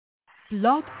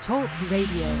Blog Talk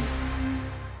Radio.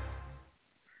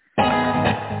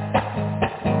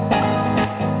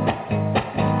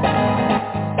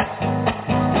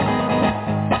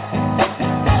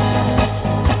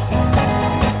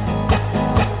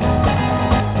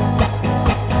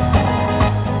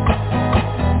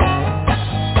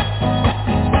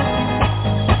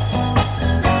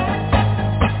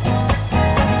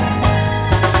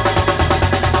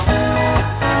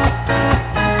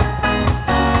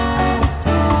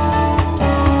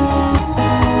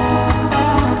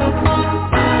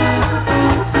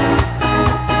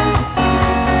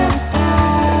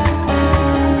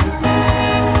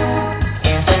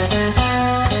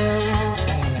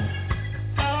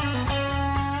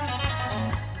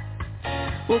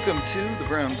 Welcome to the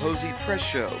Brown Posey Press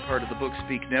Show, part of the Book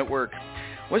Speak Network.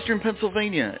 Western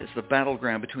Pennsylvania is the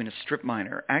battleground between a strip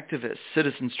miner, activists,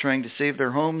 citizens trying to save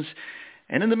their homes,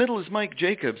 and in the middle is Mike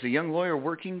Jacobs, a young lawyer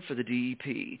working for the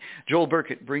DEP. Joel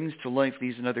Burcat brings to life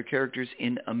these and other characters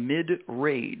in Amid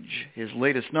Rage, his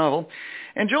latest novel.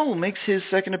 And Joel makes his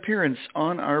second appearance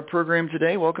on our program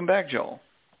today. Welcome back, Joel.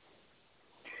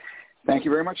 Thank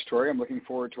you very much, Tory. I'm looking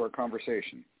forward to our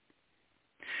conversation.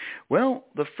 Well,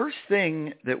 the first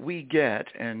thing that we get,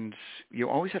 and you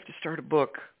always have to start a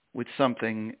book with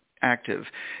something active,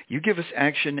 you give us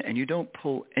action and you don't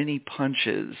pull any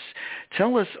punches.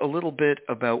 Tell us a little bit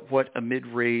about what Amid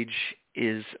Rage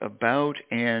is about,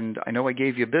 and I know I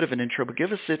gave you a bit of an intro, but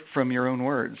give us it from your own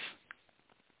words.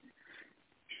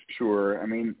 Sure. I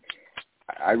mean,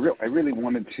 I really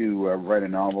wanted to write a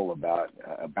novel about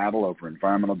a battle over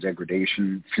environmental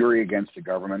degradation, fury against the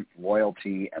government,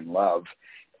 loyalty, and love.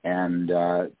 And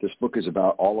this book is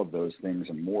about all of those things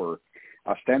and more.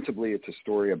 Ostensibly, it's a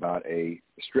story about a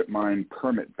strip mine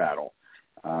permit battle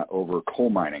over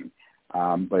coal mining,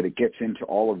 but it gets into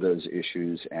all of those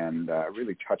issues and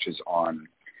really touches on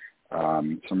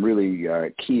some really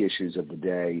key issues of the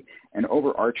day. And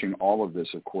overarching all of this,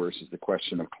 of course, is the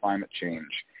question of climate change,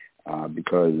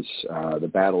 because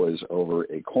the battle is over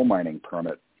a coal mining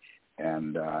permit.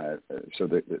 And so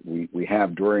that we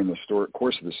have, during the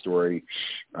course of the story,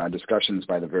 discussions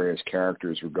by the various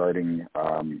characters regarding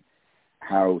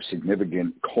how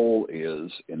significant coal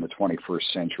is in the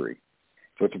 21st century.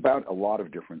 So it's about a lot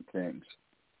of different things.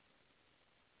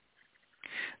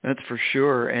 That's for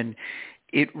sure. And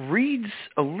it reads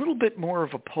a little bit more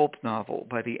of a pulp novel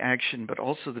by the action, but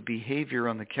also the behavior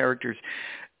on the characters.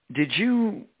 Did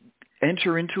you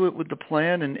enter into it with the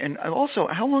plan? And also,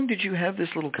 how long did you have this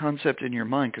little concept in your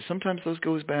mind? Because sometimes those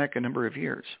goes back a number of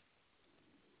years.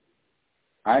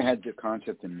 I had the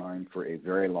concept in mind for a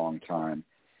very long time.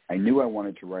 I knew I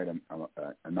wanted to write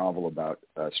a novel about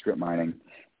strip mining.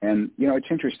 And, you know, it's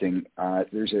interesting.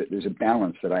 There's a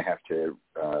balance that I have to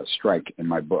strike in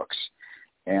my books.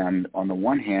 And on the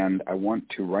one hand, I want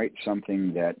to write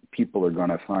something that people are going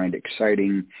to find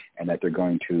exciting and that they're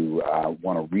going to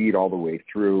want to read all the way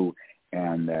through,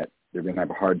 and that they're going to have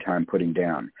a hard time putting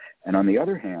down. And on the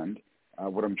other hand,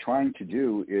 what I'm trying to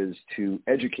do is to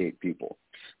educate people.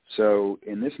 So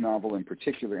in this novel in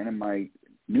particular, and in my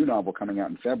new novel coming out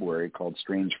in February called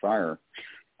Strange Fire,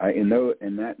 in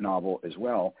that novel as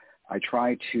well, I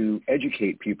try to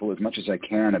educate people as much as I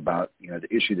can about, you know,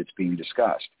 the issue that's being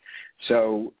discussed.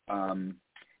 So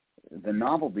the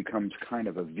novel becomes kind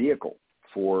of a vehicle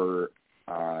for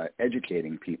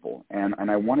educating people, and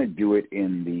I want to do it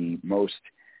in the most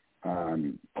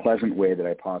pleasant way that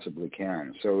I possibly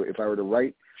can. So if I were to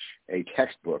write a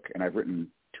textbook, and I've written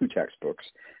 2 textbooks,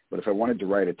 but if I wanted to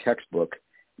write a textbook,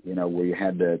 you know, where you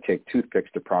had to take toothpicks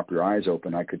to prop your eyes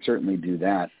open, I could certainly do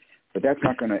that, but that's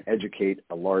not going to educate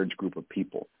a large group of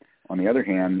people. On the other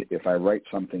hand, if I write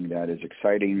something that is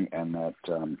exciting and that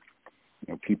you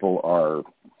know, people are,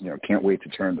 you know, can't wait to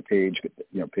turn the page,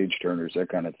 you know, page turners, that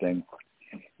kind of thing.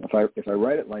 If I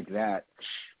write it like that,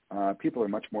 people are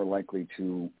much more likely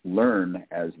to learn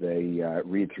as they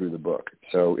read through the book.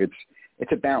 So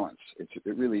it's a balance. It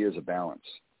really is a balance.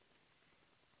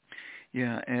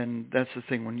 Yeah, and that's the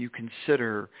thing when you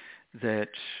consider that,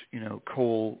 you know,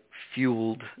 coal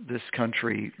fueled this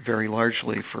country very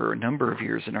largely for a number of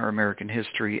years in our American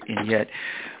history, and yet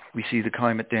we see the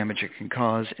climate damage it can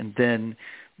cause, and then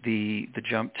the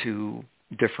jump to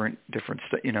different,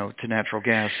 you know, to natural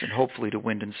gas and hopefully to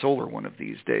wind and solar one of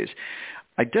these days.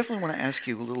 I definitely want to ask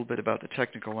you a little bit about the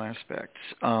technical aspects.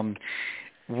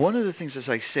 One of the things, as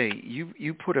I say,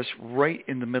 you put us right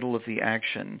in the middle of the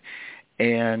action,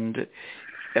 and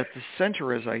at the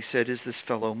center, as I said, is this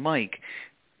fellow Mike.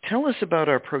 Tell us about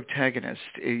our protagonist,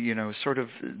 you know, sort of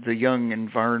the young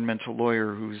environmental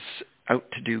lawyer who's out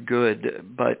to do good,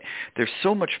 but there's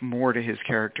so much more to his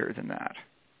character than that.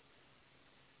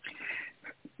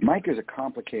 Mike is a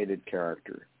complicated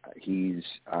character. He's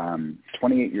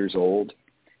 28 years old.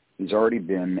 He's already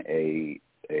been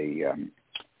an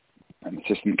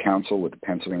assistant counsel with the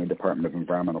Pennsylvania Department of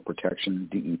Environmental Protection,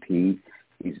 DEP.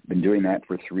 He's been doing that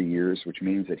for 3 years, which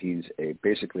means that he's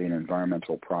basically an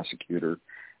environmental prosecutor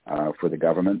for the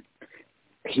government.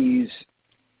 He's,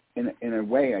 in a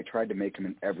way, I tried to make him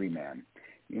an everyman.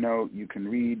 You know, you can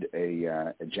read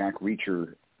a Jack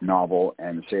Reacher novel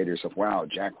and say to yourself, wow,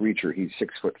 Jack Reacher, he's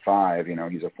 6'5", you know,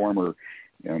 he's a former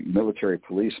military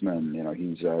policeman, you know,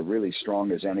 he's really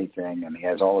strong as anything, and he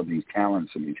has all of these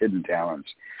talents and these hidden talents.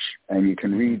 And you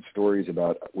can read stories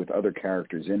with other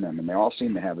characters in them, and they all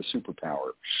seem to have a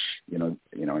superpower. You know,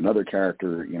 another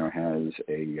character, you know, has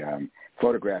a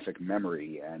photographic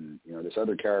memory, and this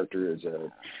other character is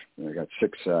got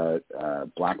 6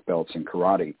 black belts in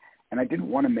karate. And I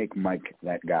didn't want to make Mike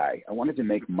that guy. I wanted to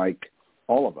make Mike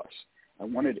all of us. I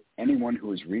wanted anyone who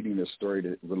was reading this story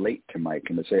to relate to Mike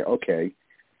and to say, okay,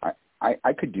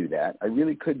 I could do that. I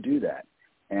really could do that.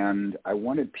 And I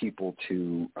wanted people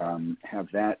to have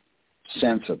that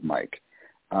sense of Mike.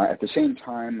 At the same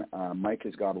time, Mike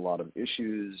has got a lot of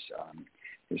issues.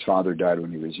 His father died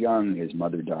when he was young. His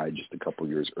mother died just a couple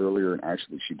years earlier, and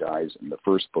actually she dies in the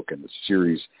first book in the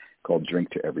series called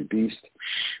Drink to Every Beast.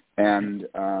 And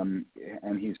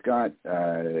he's got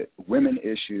women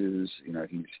issues. You know,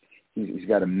 he's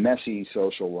got a messy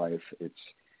social life.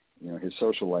 His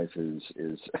social life is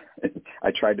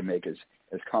I tried to make as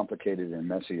complicated and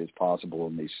messy as possible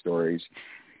in these stories,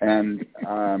 and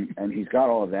he's got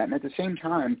all of that. And at the same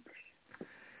time,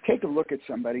 take a look at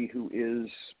somebody who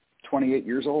is 28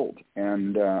 years old,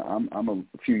 and I'm a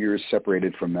few years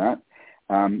separated from that.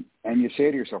 And you say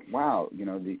to yourself, wow,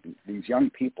 these young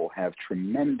people have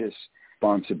tremendous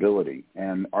responsibility,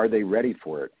 and are they ready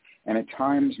for it? And at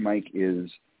times, Mike is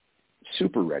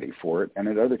super ready for it, and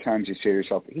at other times you say to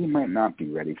yourself, he might not be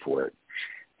ready for it.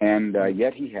 And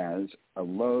yet he has a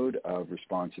load of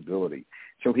responsibility.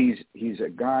 So he's a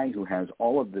guy who has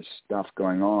all of this stuff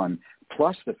going on,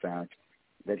 plus the fact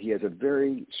that he has a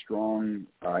very strong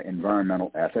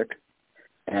environmental ethic,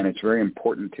 and it's very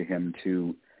important to him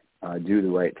to do the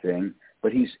right thing.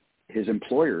 But his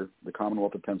employer, the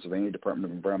Commonwealth of Pennsylvania Department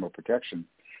of Environmental Protection,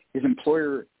 his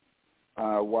employer,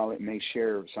 while it may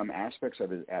share some aspects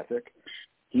of his ethic,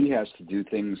 he has to do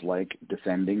things like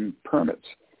defending permits.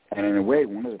 And in a way,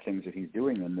 one of the things that he's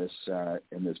doing in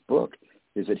this book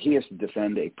is that he has to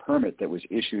defend a permit that was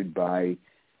issued by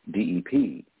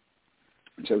DEP.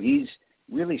 So he's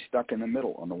really stuck in the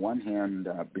middle. On the one hand,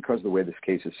 because of the way this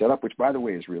case is set up, which, by the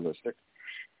way, is realistic,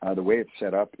 the way it's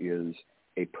set up is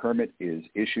a permit is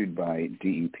issued by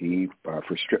DEP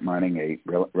for strip mining a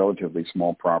relatively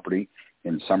small property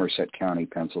in Somerset County,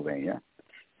 Pennsylvania.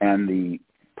 And the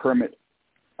permit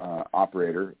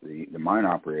operator, the mine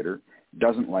operator,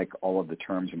 doesn't like all of the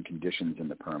terms and conditions in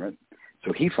the permit.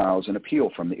 So he files an appeal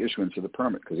from the issuance of the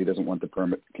permit because he doesn't want the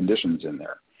permit conditions in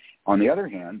there. On the other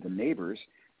hand, the neighbors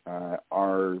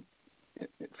are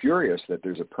furious that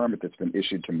there's a permit that's been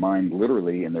issued to mine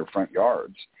literally in their front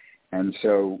yards. And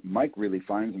so Mike really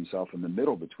finds himself in the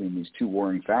middle between these two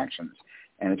warring factions.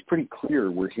 And it's pretty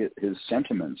clear where his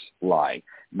sentiments lie.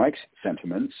 Mike's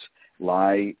sentiments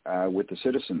lie with the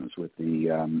citizens, with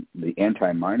the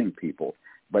anti-mining people.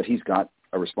 But he's got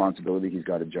a responsibility. He's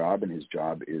got a job, and his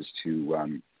job is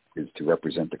to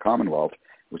represent the Commonwealth,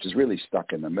 which is really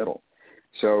stuck in the middle.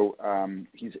 So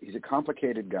he's a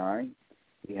complicated guy.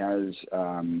 He has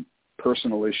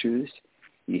personal issues.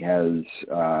 He has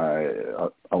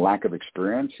a lack of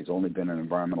experience. He's only been an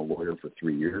environmental lawyer for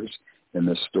 3 years in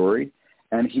this story,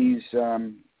 and he's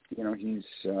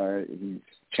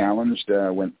challenged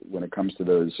when it comes to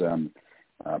those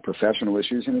professional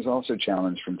issues, and is also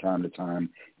challenged from time to time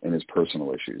in his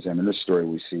personal issues. And in this story,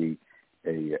 we see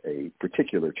a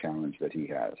particular challenge that he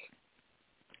has.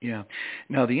 Yeah.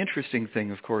 Now, the interesting thing,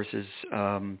 of course, is,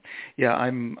 I'm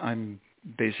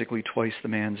basically twice the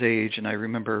man's age, and I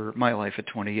remember my life at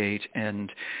 28,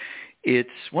 and it's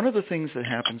one of the things that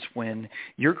happens when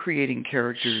you're creating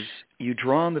characters. You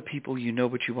draw on the people you know,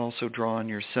 but you also draw on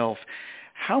yourself.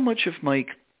 How much of Mike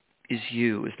is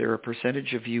you? Is there a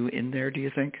percentage of you in there, do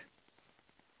you think?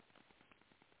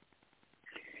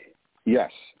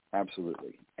 Yes,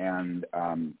 absolutely. And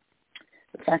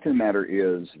the fact of the matter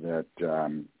is that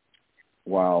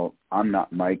while I'm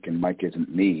not Mike and Mike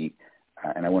isn't me,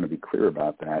 and I want to be clear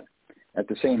about that, at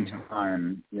the same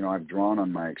time, I've drawn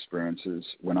on my experiences.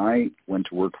 When I went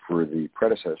to work for the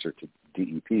predecessor to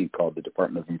DEP called the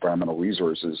Department of Environmental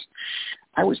Resources,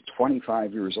 I was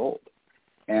 25 years old.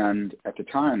 And at the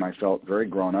time, I felt very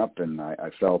grown up, and I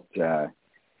felt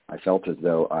I felt as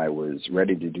though I was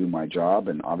ready to do my job,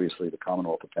 and obviously the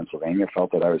Commonwealth of Pennsylvania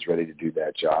felt that I was ready to do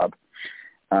that job.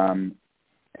 And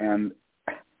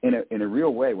in a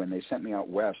real way, when they sent me out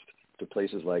west to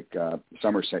places like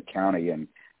Somerset County and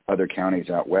other counties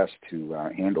out west to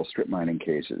handle strip mining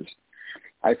cases,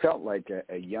 I felt like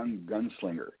a young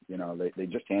gunslinger. You know, they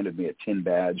just handed me a tin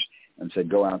badge and said,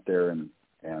 go out there and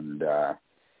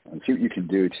see what you can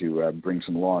do to bring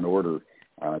some law and order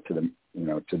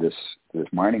to this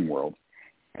mining world.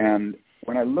 And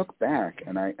when I look back,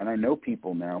 and I know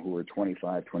people now who are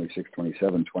 25, 26,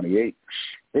 27, 28,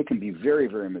 they can be very,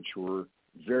 very mature,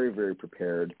 very, very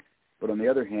prepared. But on the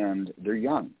other hand, they're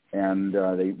young, and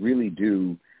they really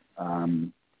do.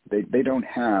 They don't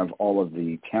have all of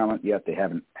the talent yet. They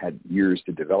haven't had years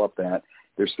to develop that.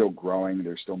 They're still growing.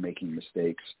 They're still making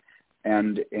mistakes.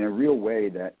 And in a real way,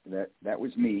 that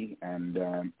was me. And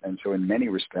so in many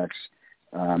respects,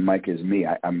 Mike is me.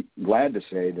 I'm glad to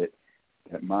say that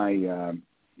my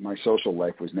social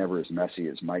life was never as messy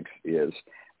as Mike's is.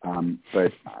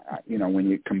 But when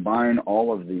you combine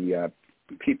all of the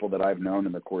people that I've known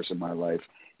in the course of my life,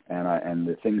 and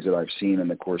the things that I've seen in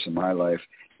the course of my life,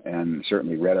 and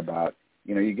certainly read about,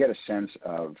 you get a sense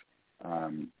of,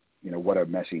 what a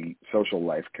messy social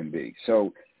life can be.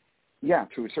 So, yeah,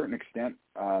 to a certain extent,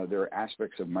 there are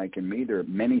aspects of Mike and me. There are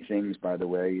many things, by the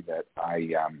way, that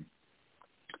I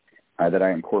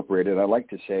incorporated. I like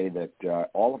to say that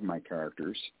all of my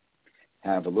characters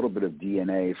have a little bit of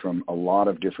DNA from a lot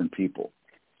of different people.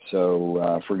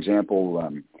 So, for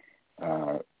example,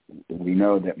 we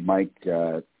know that Mike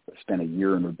spent a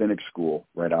year in rabbinic school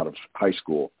right out of high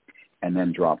school and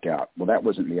then dropped out. Well, that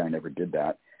wasn't me. I never did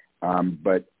that.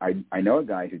 But I know a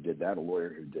guy who did that, a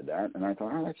lawyer who did that, and I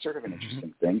thought, that's sort of an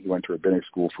interesting thing. He went to rabbinic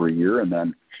school for a year and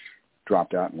then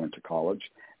dropped out and went to college.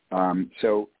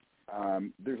 So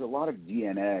there's a lot of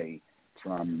DNA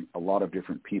from a lot of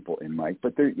different people in Mike,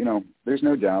 but there's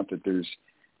no doubt that there's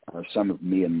some of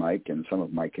me and Mike and some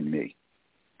of Mike and me.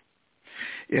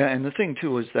 Yeah, and the thing,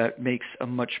 too, is that makes a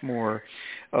much more,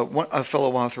 a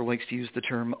fellow author likes to use the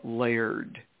term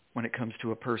layered when it comes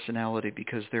to a personality,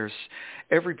 because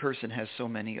every person has so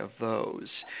many of those.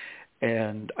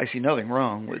 And I see nothing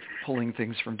wrong with pulling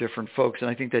things from different folks. And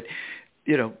I think that,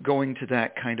 going to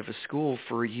that kind of a school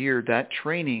for a year, that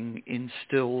training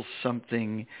instills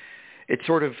something. It's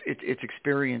it's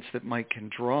experience that Mike can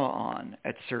draw on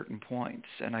at certain points.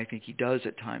 And I think he does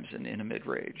at times in a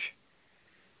mid-range.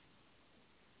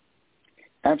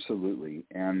 Absolutely.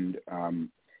 And,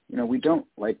 we don't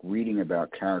like reading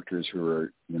about characters who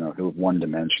are, who have one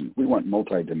dimension. We want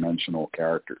multidimensional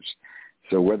characters.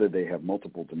 So whether they have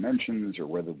multiple dimensions or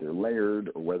whether they're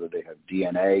layered or whether they have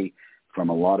DNA from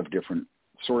a lot of different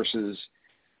sources,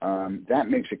 that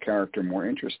makes a character more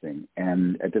interesting.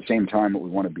 And at the same time, what we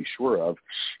want to be sure of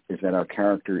is that our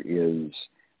character is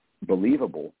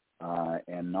believable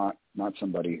and not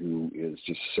somebody who is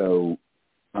just so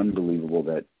unbelievable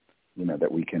that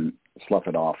that we can slough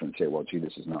it off and say, well, gee,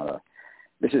 this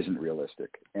isn't realistic.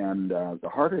 And the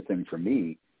harder thing for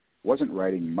me wasn't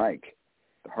writing Mike.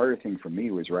 The harder thing for me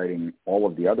was writing all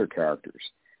of the other characters.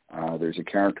 There's a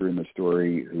character in the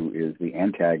story who is the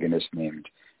antagonist named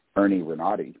Ernie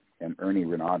Renati, and Ernie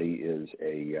Renati is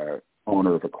a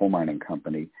owner of a coal mining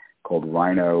company called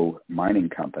Rhino Mining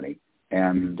Company.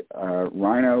 And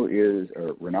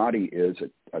Renati is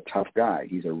a tough guy.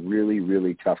 He's a really,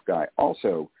 really tough guy.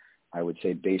 Also, I would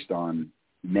say based on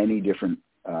many different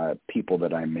people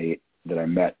that I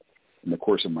met in the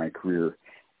course of my career,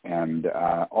 and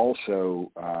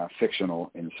also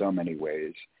fictional in so many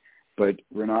ways. But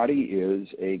Renati is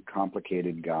a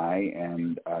complicated guy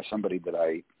and somebody that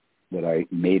I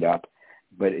made up.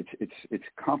 But it's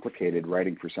complicated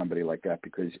writing for somebody like that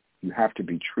because you have to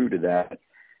be true to that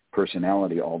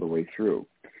personality all the way through.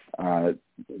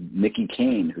 Nikki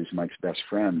Kane, who's Mike's best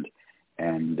friend,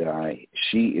 and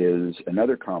she is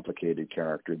another complicated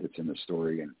character that's in the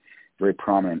story and very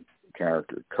prominent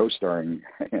character, co-starring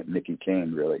Nikki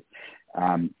Kane, really.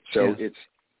 So yes.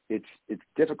 It's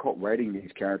difficult writing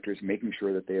these characters, making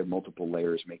sure that they have multiple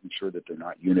layers, making sure that they're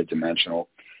not unidimensional,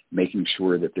 making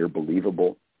sure that they're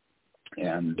believable,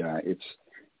 and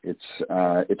it's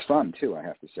fun too. I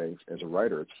have to say, as a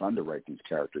writer, it's fun to write these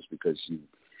characters because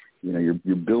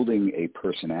you're building a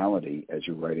personality as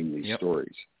you're writing these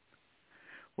stories.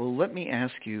 Well, let me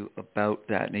ask you about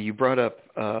that. Now, you brought up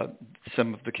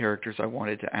some of the characters I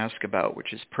wanted to ask about,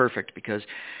 which is perfect because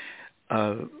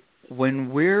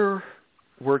when we're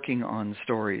working on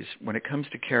stories, when it comes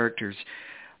to characters,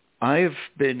 I've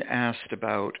been asked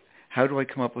about how do I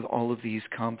come up with all of these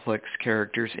complex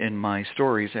characters in my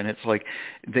stories, and it's like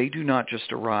they do not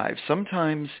just arrive.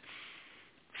 Sometimes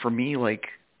for me, like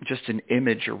just an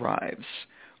image arrives,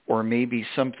 or maybe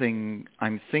something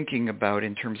I'm thinking about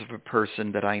in terms of a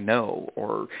person that I know,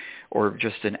 or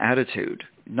just an attitude,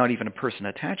 not even a person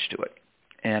attached to it.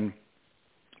 And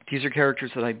these are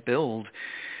characters that I build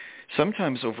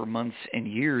sometimes over months and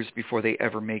years before they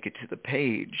ever make it to the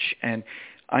page. And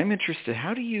I'm interested,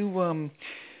 how do you,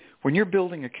 when you're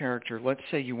building a character, let's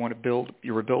say you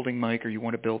were building Mike, or you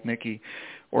want to build Nikki,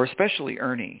 or especially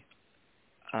Ernie,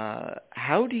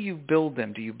 how do you build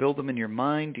them? Do you build them in your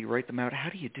mind? Do you write them out? How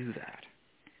do you do that?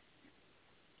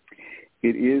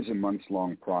 It is a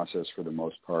months-long process for the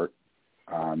most part.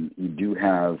 You do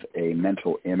have a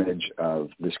mental image of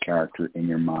this character in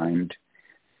your mind.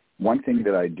 One thing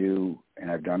that I do,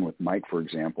 and I've done with Mike, for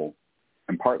example,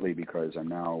 and partly because I'm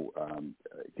now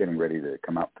getting ready to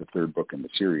come out with the third book in the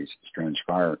series, Strange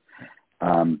Fire,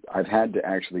 I've had to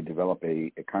actually develop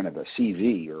a kind of a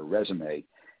CV or a resume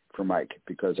for Mike,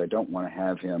 because I don't want to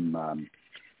have him,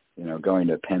 going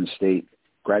to Penn State,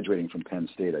 graduating from Penn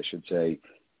State, I should say,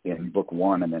 in book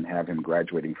 1, and then have him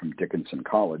graduating from Dickinson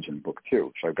College in book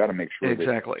 2. So I've got to make sure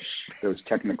that those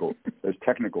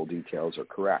technical details are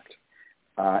correct.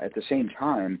 At the same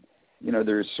time,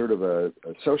 there's sort of a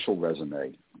social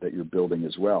resume that you're building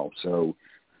as well. So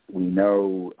we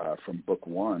know from book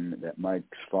 1 that Mike's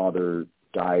father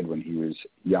died when he was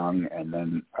young, and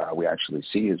then we actually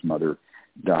see his mother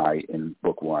die in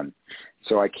book 1.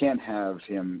 So I can't have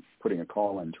him putting a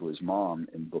call into his mom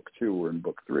in book 2 or in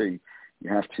book 3. You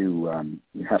have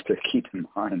to keep in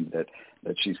mind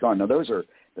that she's gone. Now those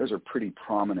are pretty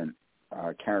prominent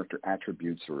character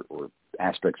attributes or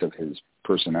aspects of his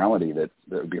personality that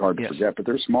would be hard to forget. But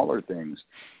there's smaller things.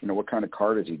 What kind of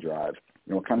car does he drive?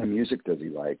 What kind of music does he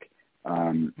like?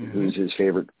 Who's his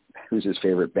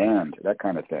favorite band? That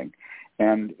kind of thing.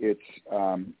 And it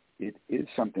is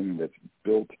something that's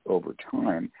built over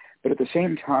time. But at the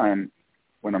same time,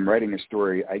 when I'm writing a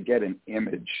story, I get an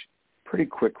image pretty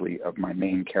quickly of my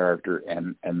main character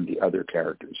and the other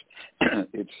characters.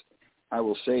 I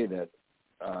will say that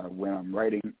when I'm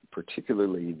writing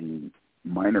particularly the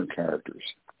minor characters,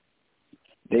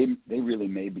 they really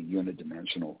may be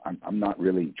unidimensional. I'm not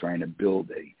really trying to build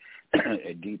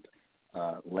a deep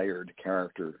layered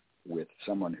character with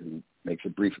someone who makes a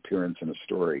brief appearance in a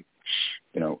story,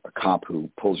 a cop who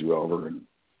pulls you over and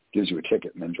gives you a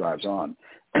ticket and then drives on.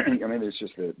 There's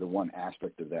just the one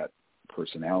aspect of that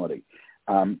personality.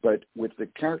 But with the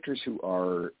characters who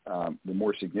are the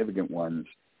more significant ones,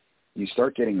 you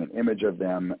start getting an image of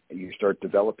them. You start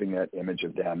developing that image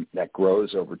of them that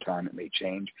grows over time. It may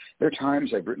change. There are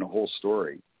times I've written a whole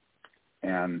story,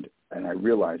 and I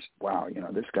realized, wow,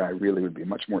 this guy really would be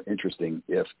much more interesting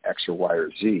if X or Y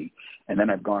or Z. And then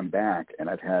I've gone back and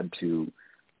I've had to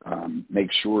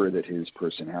make sure that his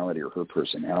personality or her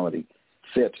personality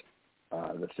fit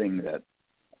the thing that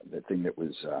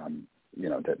was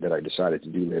that I decided to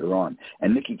do later on.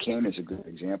 And Nikki Kane is a good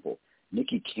example.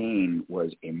 Nikki Kane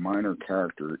was a minor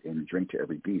character in Drink to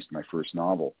Every Beast, my first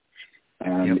novel.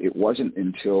 And it wasn't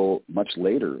until much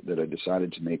later that I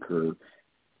decided to make her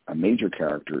a major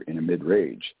character in A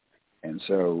Mid-Rage. And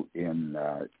so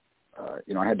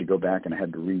I had to go back and I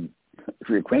had to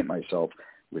reacquaint myself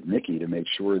with Nikki to make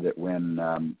sure that when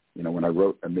I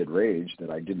wrote A Mid-Rage that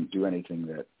I didn't do anything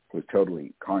that was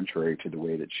totally contrary to the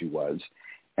way that she was.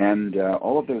 And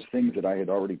all of those things that I had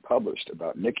already published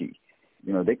about Nikki,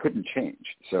 they couldn't change.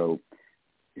 So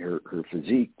her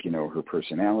physique, her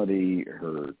personality,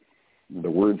 the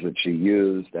words that she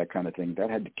used, that kind of thing, that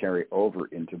had to carry over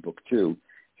into book 2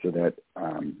 so that,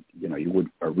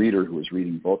 a reader who was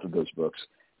reading both of those books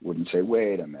wouldn't say,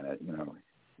 wait a minute,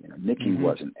 Nikki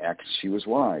wasn't X, she was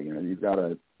Y. You've got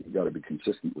to be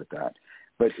consistent with that.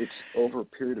 But it's over a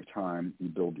period of time you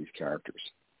build these characters.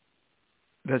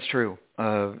 That's true.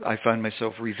 I find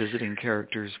myself revisiting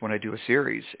characters when I do a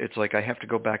series. It's like I have to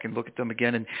go back and look at them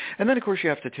again. And then, of course, you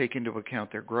have to take into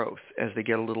account their growth as they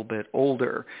get a little bit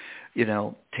older.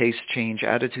 Tastes change,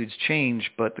 attitudes change,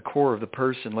 but the core of the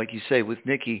person, like you say, with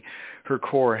Nikki, her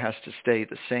core has to stay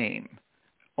the same.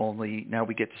 Only now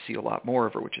we get to see a lot more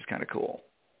of her, which is kind of cool.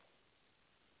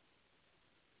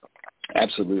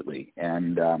 Absolutely.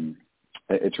 And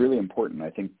it's really important. I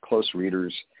think close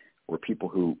readers or people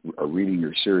who are reading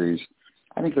your series,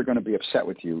 I think they're going to be upset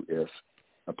with you if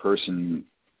a person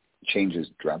changes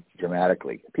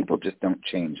dramatically. People just don't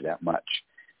change that much.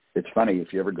 It's funny,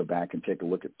 if you ever go back and take a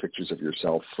look at pictures of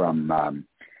yourself from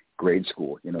grade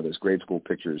school, those grade school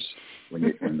pictures when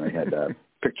they had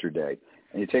picture day,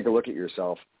 and you take a look at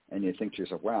yourself and you think to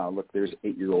yourself, wow, look, there's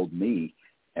 8-year-old me.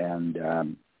 And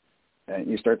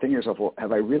you start thinking to yourself, well,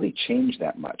 have I really changed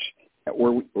that much?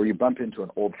 or you bump into an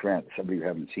old friend, somebody you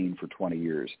haven't seen for 20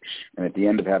 years, and at the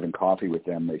end of having coffee with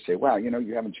them, they say, wow,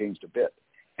 you haven't changed a bit.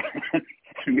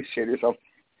 And you say to yourself,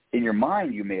 in your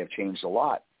mind, you may have changed a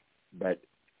lot, but,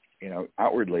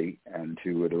 outwardly and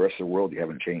to the rest of the world, you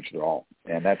haven't changed at all.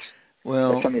 And that's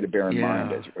something to bear in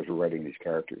mind as we're writing these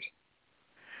characters.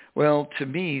 Well, to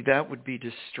me, that would be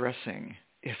distressing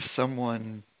if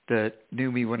someone that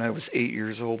knew me when I was 8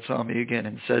 years old saw me again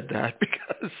and said that,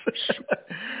 because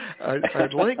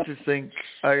I'd like to think,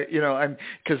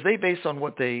 because they base on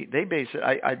what they base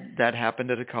it. That happened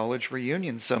at a college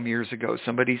reunion some years ago.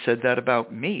 Somebody said that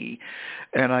about me,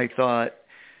 and I thought,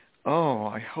 oh,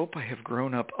 I hope I have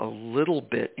grown up a little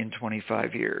bit in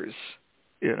 25 years.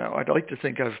 I'd like to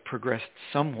think I've progressed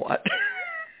somewhat.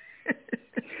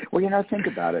 Well, think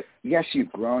about it. Yes,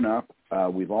 you've grown up.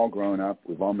 We've all grown up.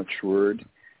 We've all matured.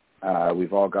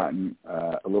 We've all gotten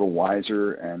a little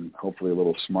wiser and hopefully a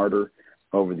little smarter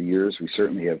over the years. We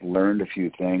certainly have learned a few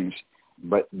things.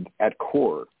 But at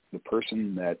core, the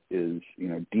person that is,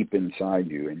 deep inside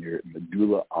you in your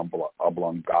medulla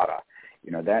oblongata,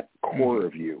 that core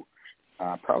of you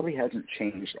probably hasn't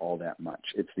changed all that much.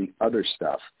 It's the other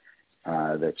stuff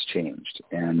that's changed.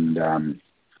 And,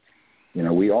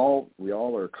 we all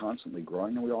are constantly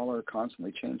growing and we all are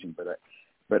constantly changing.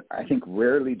 But I think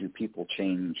rarely do people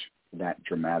change that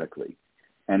dramatically.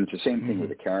 And it's the same thing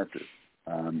with a character.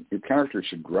 Your character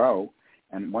should grow.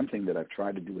 And one thing that I've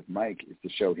tried to do with Mike is to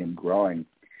show him growing.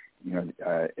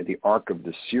 The arc of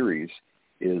the series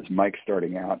is Mike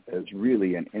starting out as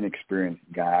really an inexperienced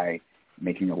guy,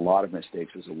 making a lot of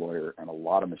mistakes as a lawyer and a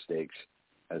lot of mistakes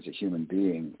as a human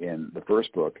being in the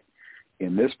first book.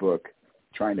 In this book,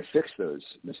 trying to fix those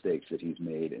mistakes that he's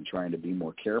made and trying to be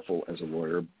more careful as a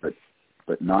lawyer, but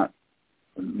not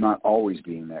always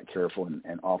being that careful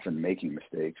and often making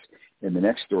mistakes. In the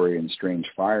next story, in Strange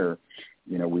Fire,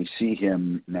 we see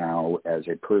him now as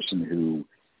a person who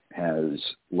has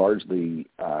largely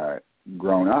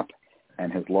grown up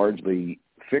and has largely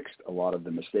fixed a lot of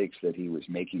the mistakes that he was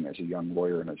making as a young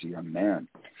lawyer and as a young man.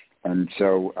 And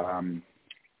so,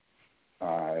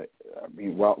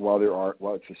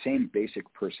 while it's the same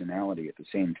basic personality, at the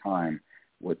same time,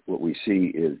 what we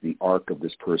see is the arc of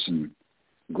this person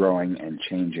growing and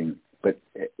changing, but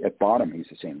at bottom, he's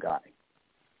the same guy.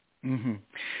 Mm-hmm.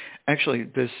 Actually,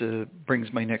 this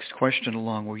brings my next question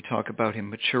along, where we talk about him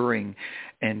maturing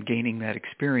and gaining that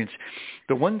experience.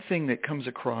 The one thing that comes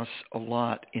across a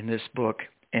lot in this book,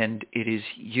 and it is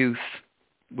youth,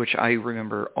 which I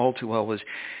remember all too well, was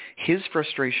his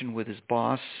frustration with his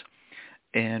boss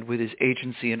and with his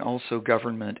agency and also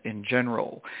government in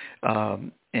general.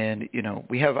 And,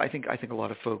 we have, I think a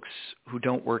lot of folks who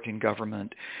don't work in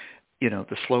government,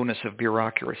 the slowness of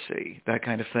bureaucracy, that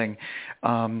kind of thing.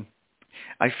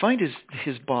 I find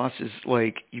his boss is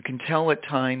like, you can tell at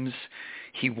times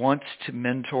he wants to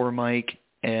mentor Mike,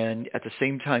 and at the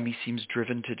same time he seems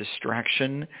driven to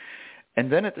distraction. And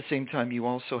then at the same time you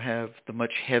also have the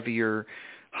much heavier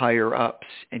higher ups,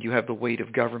 and you have the weight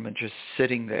of government just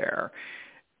sitting there.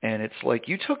 And it's like,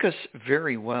 you took us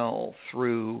very well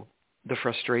through the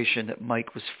frustration that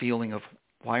Mike was feeling of,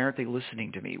 why aren't they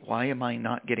listening to me? Why am I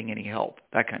not getting any help?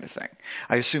 That kind of thing.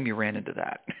 I assume you ran into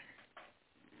that.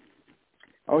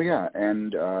 Oh, yeah.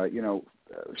 And,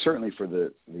 certainly for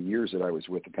the years that I was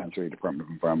with the Pennsylvania Department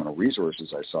of Environmental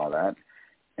Resources, I saw that.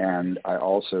 And I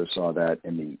also saw that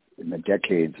in the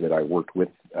decades that I worked with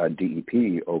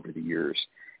DEP over the years.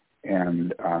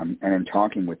 And in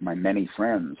talking with my many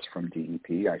friends from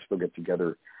DEP, I still get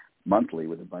together monthly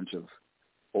with a bunch of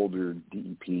older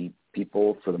DEP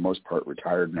people, for the most part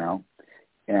retired now.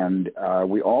 And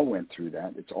we all went through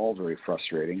that. It's all very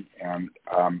frustrating. And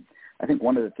I think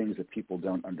one of the things that people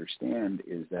don't understand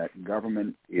is that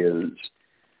government is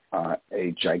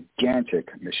a gigantic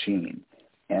machine.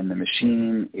 And the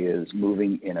machine is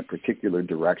moving in a particular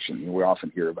direction. We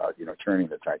often hear about, turning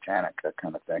the Titanic, that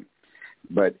kind of thing.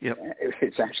 But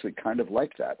It's actually kind of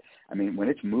like that. I mean, when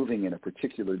it's moving in a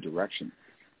particular direction,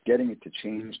 getting it to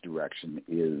change direction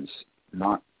is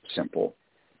not simple.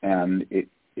 And it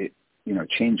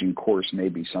changing course may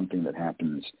be something that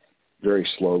happens very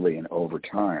slowly and over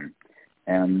time.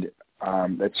 And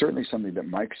that's certainly something that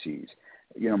Mike sees.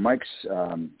 Mike's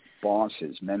boss,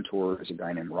 his mentor, is a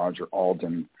guy named Roger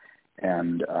Alden.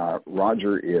 And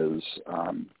Roger is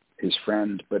his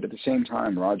friend. But at the same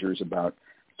time, Roger is about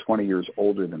 20 years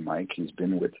older than Mike. He's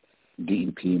been with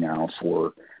DEP now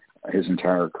for his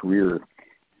entire career.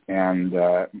 And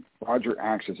Roger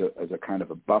acts as a kind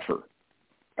of a buffer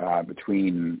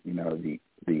between,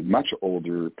 the much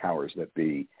older powers that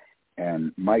be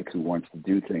and Mike, who wants to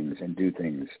do things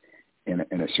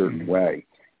in a certain way.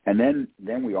 And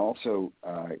then we also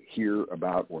hear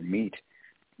about or meet,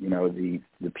 the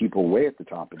people way at the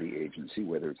top of the agency,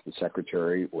 whether it's the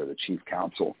secretary or the chief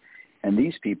counsel. And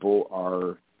these people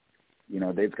are,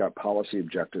 they've got policy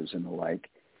objectives and the like,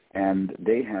 and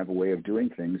they have a way of doing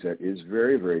things that is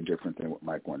very, very different than what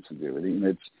Mike wants to do.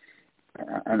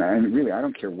 And really, I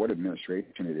don't care what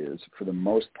administration it is. For the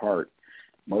most part,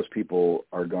 most people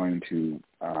are going to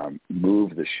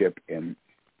move the ship in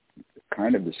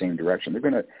kind of the same direction. They're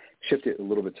going to shift it a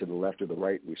little bit to the left or the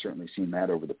right. We've certainly seen that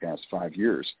over the past 5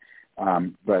 years.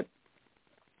 But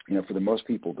for the most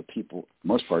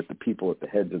part, the people at the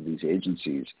heads of these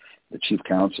agencies, the chief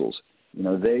counsels,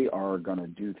 they are going to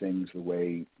do things the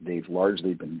way they've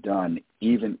largely been done,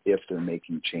 even if they're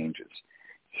making changes.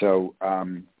 So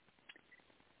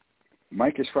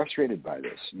Mike is frustrated by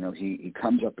this. He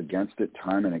comes up against it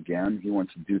time and again. He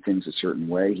wants to do things a certain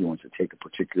way. He wants to take a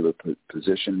particular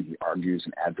position. He argues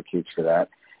and advocates for that.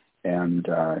 And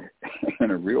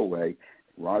in a real way,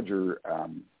 Roger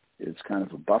is kind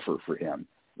of a buffer for him.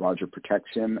 Roger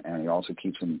protects him, and he also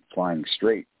keeps him flying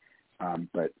straight. And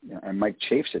Mike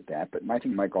chafes at that. But I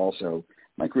think Mike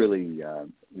really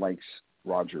likes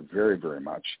Roger very, very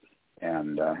much,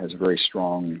 and has a very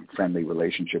strong, friendly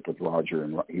relationship with Roger,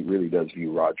 and he really does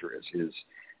view Roger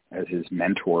as his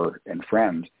mentor and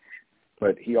friend.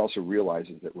 But he also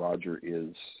realizes that Roger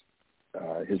is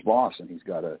his boss, and he's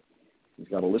got to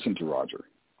listen to Roger.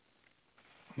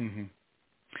 Mm-hmm.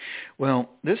 Well,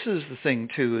 this is the thing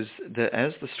too, is that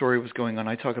as the story was going on,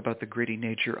 I talk about the gritty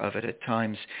nature of it at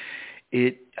times.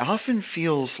 It often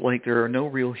feels like there are no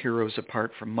real heroes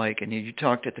apart from Mike. And you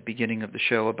talked at the beginning of the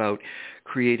show about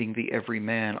creating the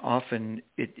everyman. Often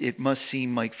it must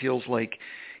seem Mike feels like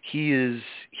he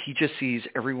just sees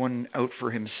everyone out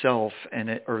for himself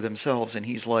or themselves, and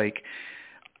he's like,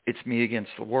 it's me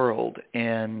against the world.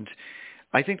 And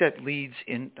I think that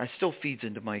still feeds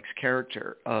into Mike's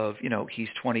character of, he's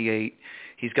 28,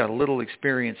 he's got a little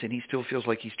experience, and he still feels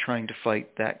like he's trying to fight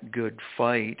that good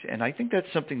fight. And I think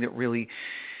that's something that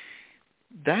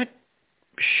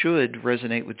should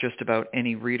resonate with just about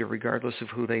any reader, regardless of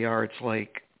who they are. It's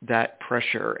like that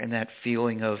pressure and that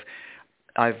feeling of,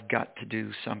 I've got to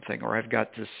do something, or I've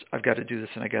got to do this,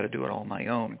 and I got to do it all on my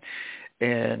own.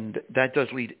 And that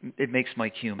it makes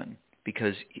Mike human,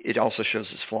 because it also shows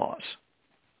his flaws.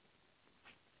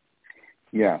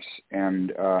 Yes,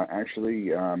 and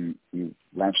actually you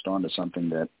latched on to something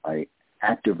that I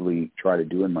actively try to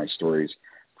do in my stories.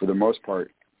 For the most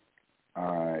part,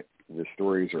 the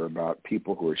stories are about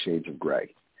people who are shades of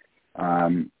gray.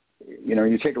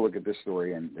 You take a look at this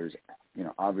story, and there's,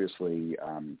 obviously,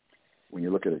 when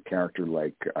you look at a character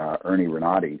like Ernie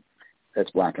Renati,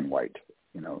 that's black and white.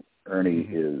 Ernie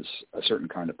is a certain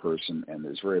kind of person, and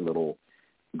there's very little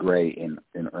gray in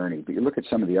Ernie. But you look at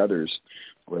some of the others,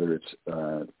 whether it's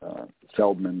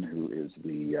Feldman, who is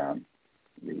the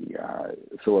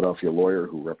Philadelphia lawyer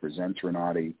who represents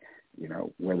Renati,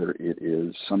 whether it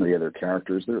is some of the other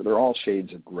characters, they're all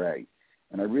shades of gray.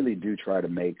 And I really do try to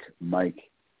make Mike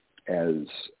as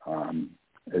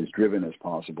driven as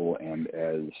possible, and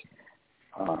as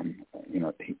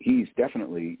he's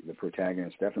definitely the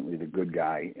protagonist, definitely the good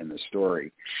guy in the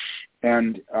story.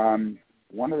 And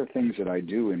one of the things that I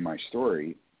do in my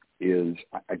story is,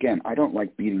 again, I don't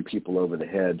like beating people over the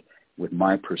head with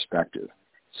my perspective.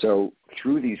 So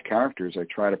through these characters, I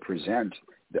try to present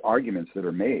the arguments that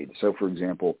are made. So, for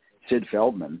example, Sid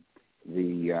Feldman,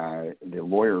 the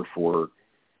lawyer for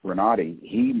Renati,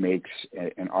 he makes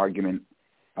an argument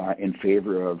in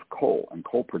favor of coal and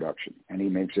coal production, and he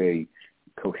makes a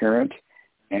coherent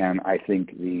and, I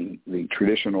think, the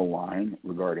traditional line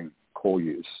regarding coal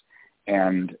use.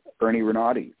 And Ernie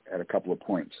Renati, at a couple of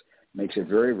points, makes a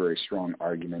very, very strong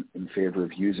argument in favor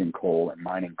of using coal and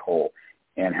mining coal,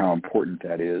 and how important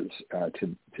that is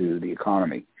to the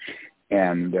economy.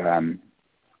 And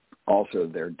also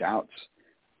their doubts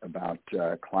about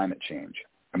climate change.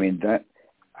 I mean,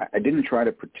 I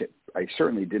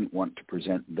certainly didn't want to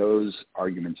present those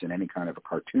arguments in any kind of a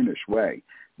cartoonish way.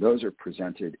 Those are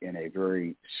presented in a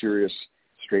very serious,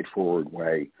 straightforward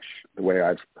way, the way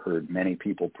I've heard many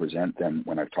people present them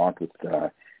when I've talked with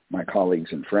my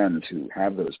colleagues and friends who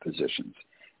have those positions.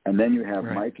 And then you have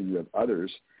Mike, and you have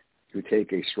others who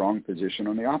take a strong position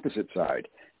on the opposite side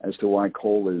as to why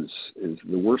coal is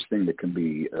the worst thing that can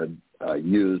be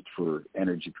used for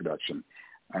energy production,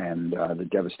 and the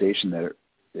devastation that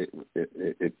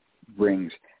it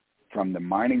brings from the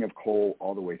mining of coal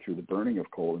all the way through the burning of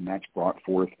coal, and that's brought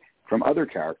forth from other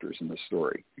characters in the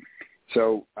story.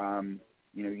 So,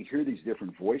 you hear these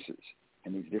different voices,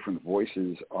 and these different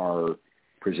voices are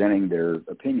presenting their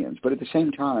opinions. But at the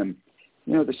same time,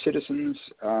 the citizens,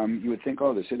 you would think,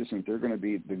 the citizens, they're going to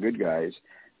be the good guys,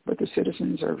 but the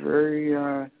citizens are very,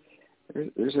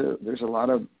 there's a lot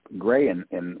of gray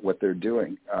in what they're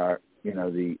doing.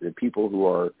 The people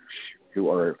who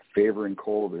are favoring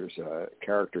coal, there's a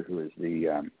character who is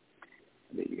the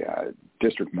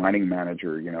district mining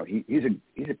manager. He's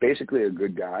basically a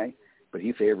good guy, but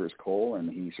he favors coal, and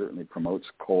he certainly promotes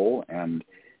coal, and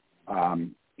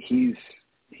he's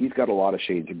got a lot of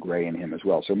shades of gray in him as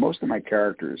well. So most of my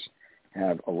characters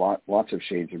have lots of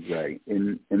shades of gray.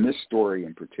 In this story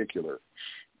in particular,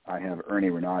 I have Ernie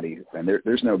Renati, and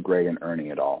there's no gray in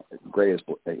Ernie at all. Gray is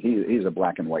he's a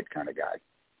black and white kind of guy.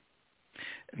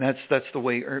 And that's the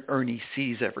way Ernie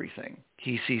sees everything.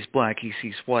 He sees black, he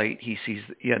sees white, he sees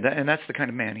and that's the kind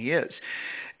of man he is.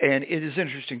 And it is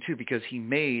interesting too because he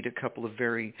made a couple of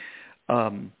very,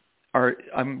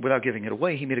 without giving it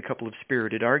away, he made a couple of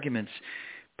spirited arguments.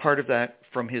 Part of that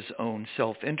from his own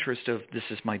self-interest of this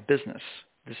is my business,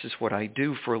 this is what I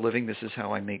do for a living, this is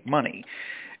how I make money,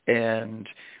 and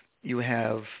you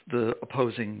have the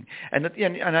opposing, and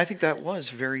I think that was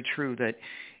very true that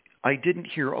I didn't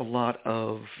hear a lot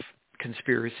of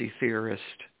conspiracy theorist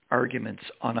arguments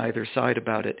on either side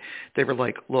about it. They were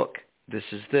like, look, this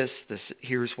is this,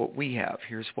 here's what we have,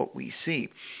 here's what we see.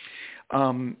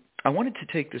 I wanted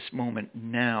to take this moment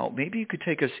now. Maybe you could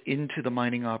take us into the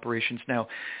mining operations. Now,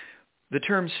 the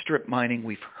term strip mining,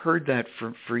 we've heard that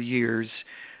for years.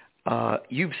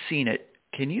 You've seen it.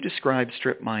 Can you describe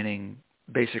strip mining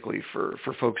basically for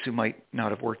folks who might not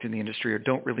have worked in the industry or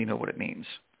don't really know what it means?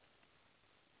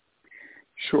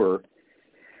 Sure.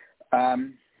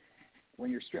 When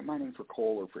you're strip mining for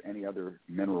coal or for any other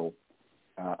mineral,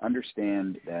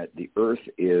 understand that the earth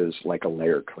is like a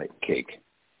layer cake.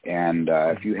 And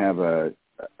if you have a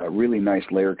really nice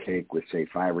layer cake with, say,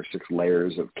 5 or 6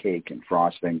 layers of cake and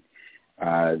frosting,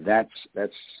 that's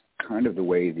kind of the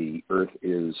way the earth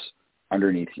is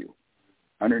underneath you.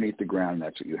 Underneath the ground,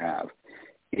 that's what you have.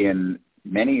 In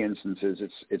many instances,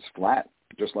 it's flat,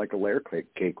 just like a layer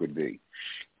cake would be.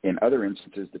 In other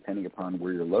instances, depending upon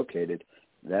where you're located,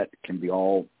 that can be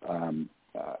all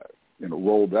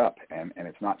rolled up, and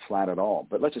it's not flat at all.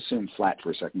 But let's assume flat for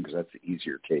a second because that's the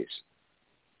easier case.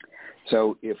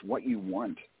 So if what you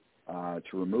want to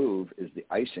remove is the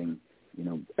icing,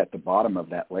 at the bottom of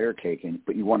that layer cake,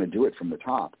 but you want to do it from the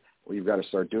top, what you've got to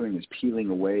start doing is peeling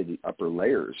away the upper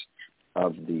layers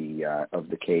of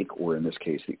the cake, or in this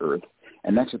case, the earth.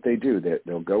 And that's what they do.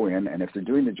 They'll go in, and if they're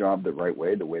doing the job the right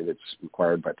way, the way that's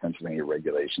required by Pennsylvania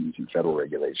regulations and federal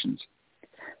regulations,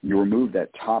 you remove that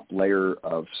top layer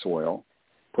of soil,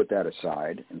 put that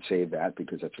aside, and save that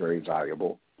because that's very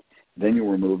valuable. Then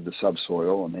you'll remove the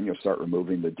subsoil, and then you'll start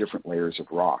removing the different layers of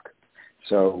rock.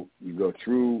 So you go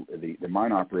through, the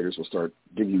mine operators will start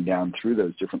digging down through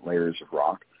those different layers of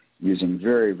rock using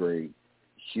very, very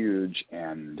huge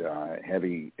and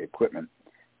heavy equipment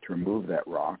to remove that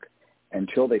rock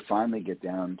until they finally get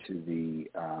down to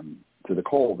the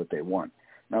coal that they want.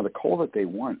 Now, the coal that they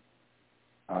want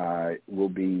will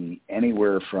be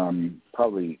anywhere from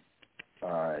probably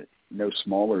no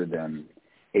smaller than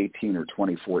 18 or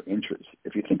 24 inches.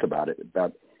 If you think about it,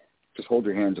 just hold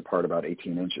your hands apart about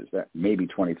 18 inches, that maybe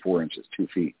 24 inches, 2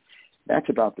 feet. That's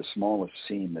about the smallest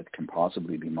seam that can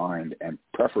possibly be mined, and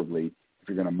preferably, if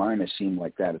you're going to mine a seam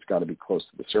like that, it's got to be close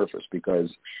to the surface because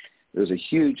there's a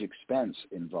huge expense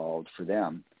involved for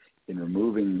them in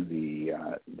removing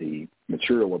the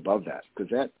material above that, because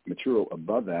that material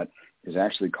above that is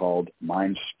actually called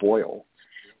mine spoil,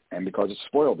 and because it's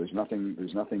spoiled, there's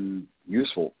nothing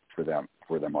useful for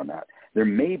them on that. There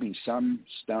may be some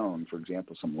stone, for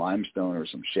example, some limestone or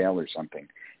some shale or something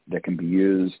that can be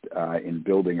used in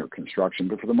building or construction,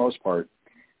 but for the most part,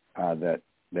 that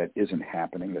isn't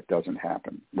happening. That doesn't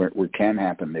happen. Where it can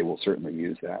happen, they will certainly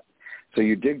use that. So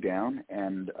you dig down,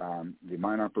 and the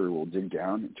mine operator will dig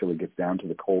down until he gets down to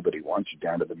the coal that he wants,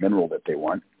 down to the mineral that they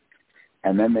want,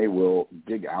 and then they will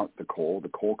dig out the coal. The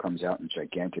coal comes out in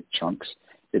gigantic chunks.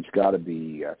 It's got to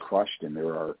be crushed, and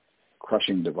there are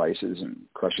crushing devices and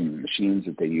crushing machines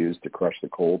that they use to crush the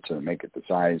coal to make it the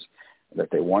size that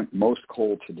they want. Most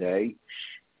coal today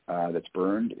that's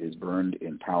burned is burned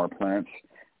in power plants.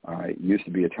 It used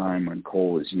to be a time when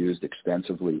coal was used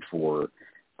extensively for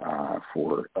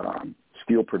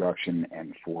steel production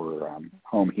and for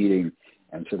home heating,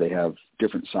 and so they have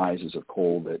different sizes of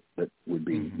coal that would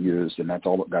be used, and that's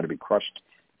all got to be crushed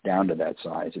down to that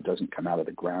size. It doesn't come out of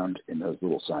the ground in those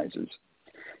little sizes.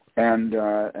 And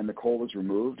the coal is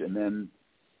removed, and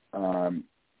then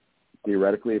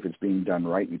theoretically, if it's being done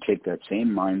right, you take that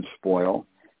same mine spoil,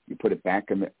 you put it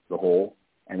back in the hole,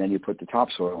 and then you put the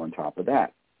topsoil on top of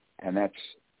that. And that's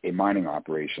a mining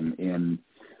operation in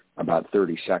about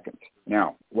 30 seconds.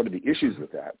 Now, what are the issues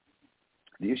with that?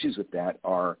 The issues with that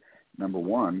are, number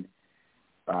one,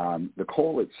 the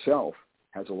coal itself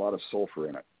has a lot of sulfur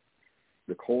in it.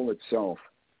 The coal itself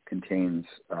contains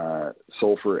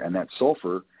sulfur, and that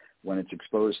sulfur, when it's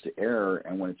exposed to air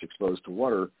and when it's exposed to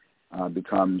water,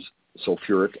 becomes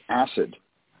sulfuric acid.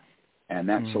 And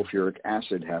that sulfuric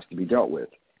acid has to be dealt with.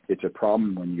 It's a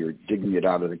problem when you're digging it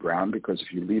out of the ground, because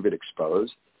if you leave it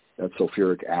exposed, that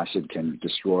sulfuric acid can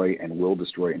destroy and will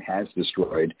destroy and has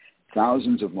destroyed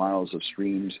thousands of miles of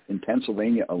streams in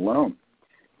Pennsylvania alone.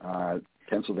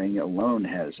 Pennsylvania alone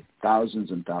has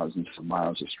thousands and thousands of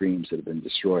miles of streams that have been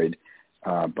destroyed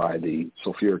by the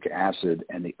sulfuric acid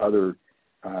and the other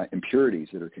impurities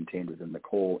that are contained within the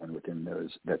coal and within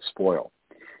that spoil.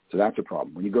 So that's a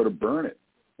problem. When you go to burn it,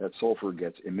 that sulfur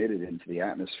gets emitted into the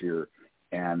atmosphere,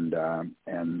 and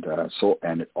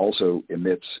it also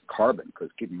emits carbon, because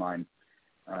keep in mind,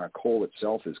 coal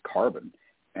itself is carbon,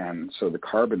 and so the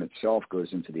carbon itself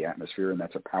goes into the atmosphere, and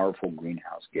that's a powerful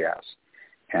greenhouse gas,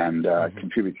 and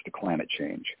contributes to climate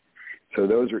change. So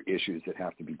those are issues that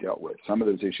have to be dealt with. Some of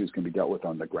those issues can be dealt with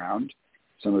on the ground.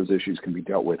 Some of those issues can be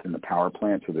dealt with in the power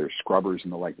plant. So there's scrubbers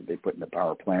and the like that they put in the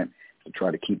power plant to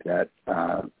try to keep that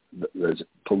those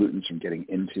pollutants from getting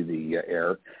into the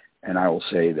air. And I will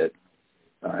say that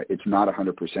it's not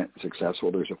 100%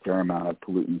 successful. There's a fair amount of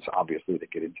pollutants, obviously,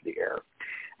 that get into the air.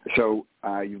 So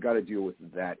you've got to deal with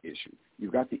that issue.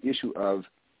 You've got the issue of,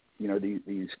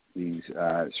 these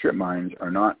strip mines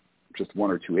are not just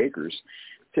 1 or 2 acres.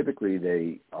 Typically,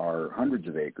 they are hundreds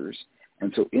of acres.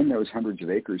 And so in those hundreds of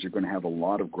acres, you're going to have a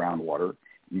lot of groundwater.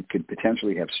 You could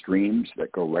potentially have streams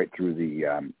that go right through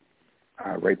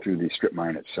the strip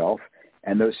mine itself.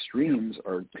 And those streams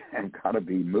have got to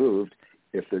be moved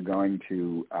if they're going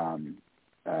to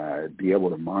be able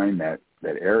to mine that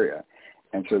area.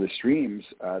 And so the streams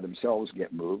themselves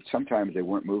get moved. Sometimes they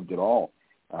weren't moved at all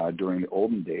during the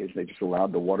olden days. They just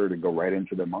allowed the water to go right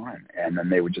into the mine, and then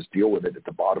they would just deal with it at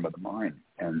the bottom of the mine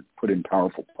and put in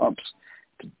powerful pumps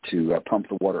to pump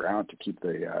the water out to keep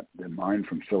the mine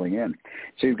from filling in.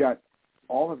 So you've got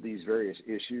all of these various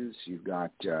issues. You've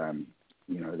got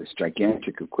this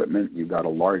gigantic equipment. You've got a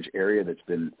large area that's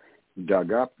been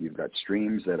dug up. You've got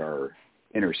streams that are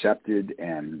intercepted,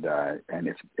 and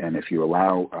if you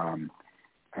allow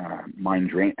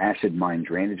acid mine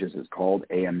drainage, as it's called,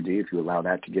 AMD, if you allow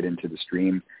that to get into the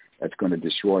stream, that's going to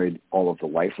destroy all of the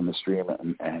life in the stream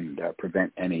and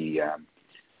prevent any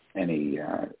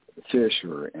fish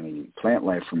or any plant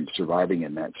life from surviving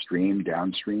in that stream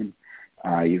downstream.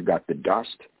 You've got the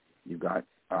dust. You've got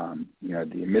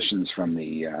the emissions from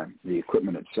the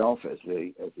equipment itself as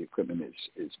the equipment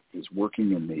is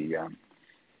working in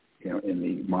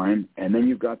the mine, and then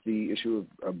you've got the issue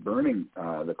of burning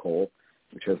the coal,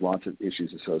 which has lots of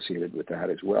issues associated with that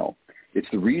as well. It's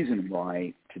the reason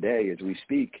why today, as we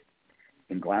speak,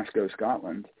 in Glasgow,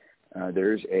 Scotland,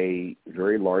 there's a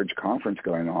very large conference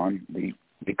going on. The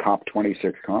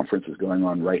COP26 conference is going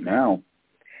on right now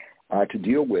to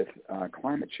deal with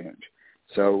climate change.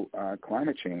 So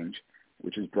climate change,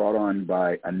 which is brought on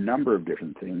by a number of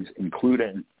different things,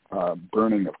 including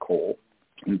burning of coal,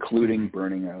 including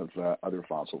burning of other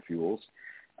fossil fuels.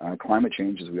 Climate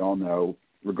change, as we all know,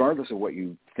 regardless of what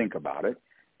you think about it,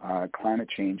 climate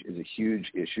change is a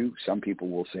huge issue. Some people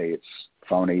will say it's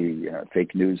phony,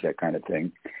 fake news, that kind of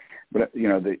thing. But,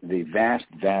 the vast,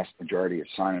 vast majority of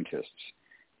scientists,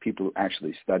 people who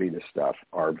actually study this stuff,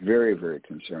 are very, very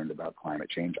concerned about climate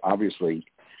change. Obviously,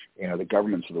 the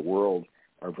governments of the world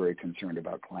are very concerned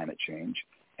about climate change.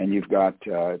 And you've got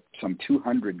some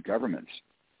 200 governments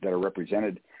that are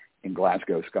represented in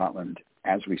Glasgow, Scotland,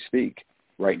 as we speak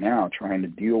right now, trying to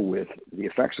deal with the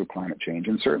effects of climate change.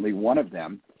 And certainly one of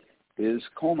them is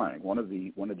coal mining. One of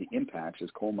the impacts is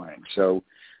coal mining. So,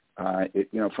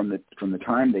 from the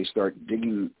time they start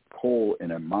digging coal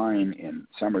in a mine in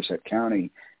Somerset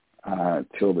County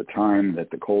till the time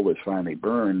that the coal is finally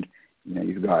burned,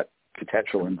 you've got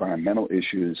potential environmental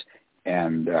issues,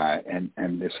 and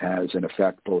this has an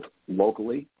effect both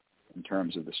locally in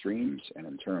terms of the streams and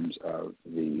in terms of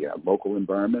the local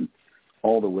environment,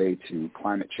 all the way to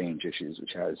climate change issues,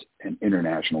 which has an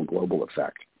international global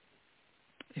effect.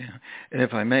 Yeah, and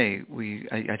if I may,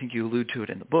 I think you allude to it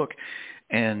in the book,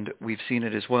 and we've seen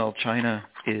it as well. China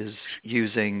is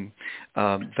using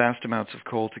vast amounts of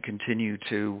coal to continue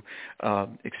to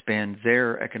expand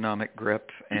their economic grip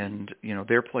and,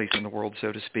 their place in the world,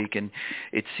 so to speak. And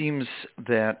it seems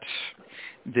that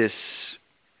this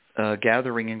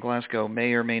gathering in Glasgow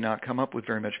may or may not come up with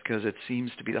very much, because it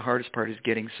seems to be the hardest part is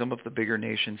getting some of the bigger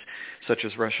nations, such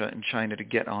as Russia and China, to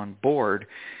get on board.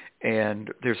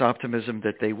 And there's optimism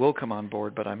that they will come on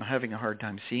board, but I'm having a hard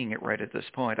time seeing it right at this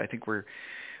point. I think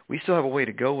we still have a way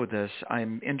to go with this.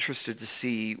 I'm interested to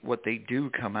see what they do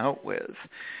come out with,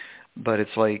 but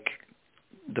it's like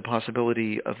the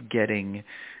possibility of getting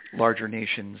larger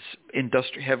nations,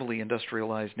 heavily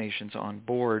industrialized nations on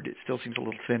board, it still seems a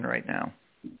little thin right now.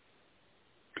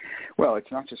 Well,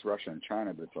 it's not just Russia and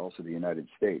China, but it's also the United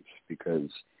States, because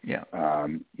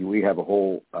we have a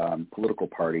whole political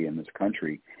party in this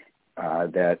country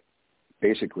that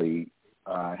basically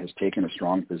has taken a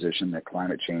strong position that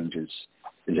climate change is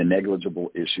a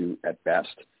negligible issue at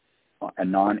best, a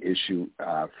non-issue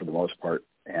for the most part,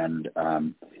 and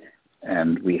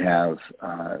we have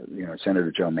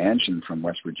Senator Joe Manchin from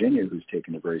West Virginia, who's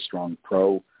taken a very strong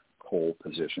pro-coal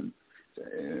position.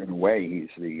 In a way, he's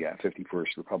the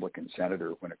 51st Republican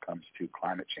senator when it comes to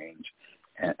climate change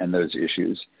and those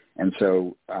issues. And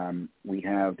so we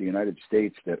have the United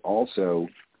States that also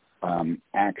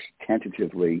acts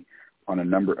tentatively on a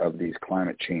number of these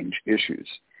climate change issues.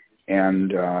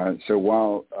 And so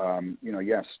while,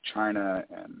 yes, China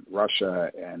and Russia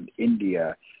and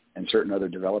India and certain other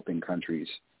developing countries,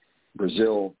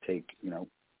 Brazil, take,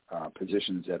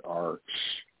 positions that are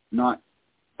not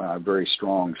very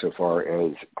strong so far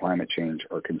as climate change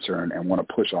are concerned and want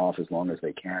to push off as long as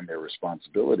they can their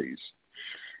responsibilities.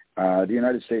 The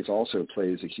United States also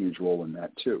plays a huge role in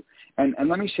that too. And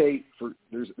let me say,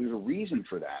 there's a reason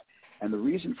for that. And the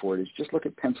reason for it is just look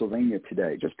at Pennsylvania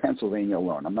today, just Pennsylvania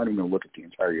alone. I'm not even going to look at the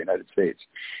entire United States.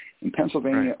 In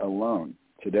Pennsylvania alone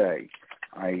today,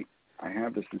 I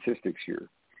have the statistics here.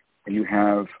 And you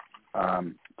have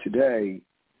today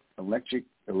electric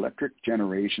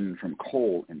generation from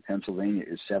coal in Pennsylvania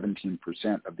is 17%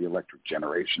 of the electric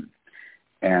generation.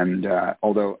 And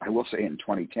although I will say in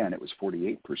 2010 it was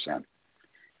 48%.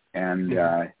 And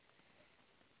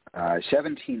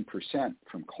 17%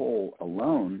 from coal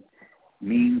alone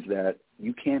means that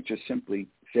you can't just simply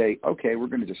say, okay, we're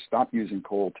going to just stop using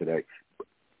coal today.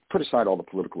 Put aside all the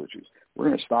political issues. We're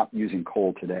going to stop using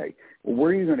coal today. Well,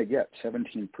 where are you going to get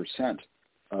 17%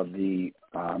 of the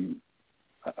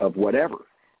of whatever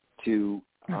to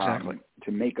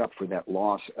make up for that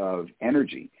loss of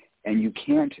energy? And you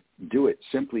can't do it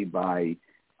simply by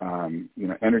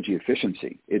energy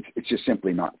efficiency. It's just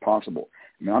simply not possible.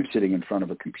 I mean, I'm sitting in front of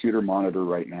a computer monitor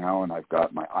right now, and I've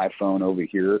got my iPhone over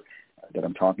here that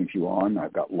I'm talking to you on.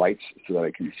 I've got lights so that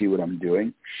I can see what I'm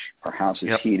doing. Our house is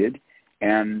heated,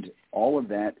 and all of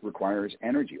that requires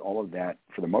energy. All of that,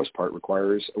 for the most part,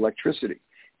 requires electricity.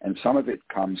 And some of it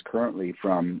comes currently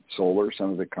from solar,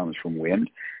 some of it comes from wind,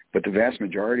 but the vast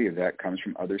majority of that comes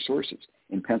from other sources.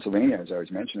 In Pennsylvania, as I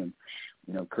was mentioning,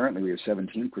 currently we have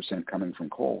 17% coming from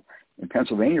coal. In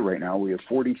Pennsylvania right now, we have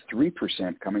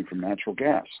 43% coming from natural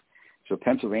gas. So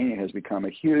Pennsylvania has become a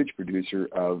huge producer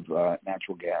of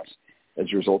natural gas as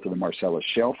a result of the Marcellus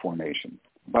Shale formation.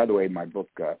 By the way, my book,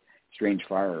 Strange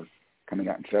Fire, coming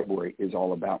out in February, is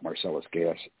all about Marcellus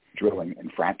gas drilling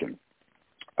and fracking.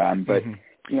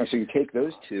 So you take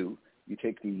those two, you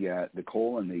take the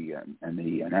coal and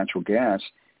the natural gas.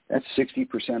 That's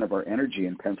 60% of our energy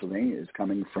in Pennsylvania is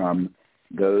coming from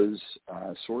those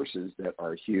sources that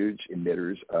are huge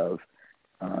emitters of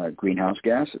greenhouse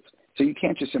gases. So you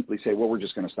can't just simply say, well, we're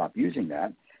just going to stop using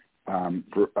that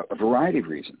for a variety of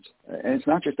reasons. And it's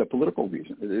not just a political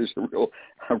reason. There's a real.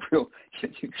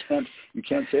 You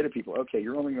can't say to people, okay,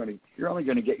 you're only going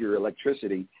to get your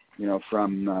electricity,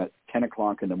 from 10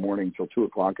 o'clock in the morning till 2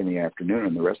 o'clock in the afternoon,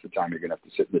 and the rest of the time you're going to have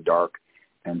to sit in the dark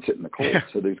and sit in the cold.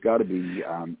 So there's got to be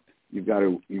you've got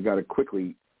to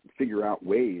quickly figure out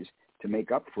ways to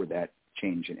make up for that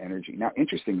change in energy. Now,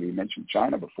 interestingly, you mentioned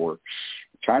China before.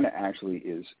 China actually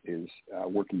is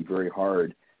working very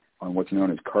hard on what's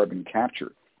known as carbon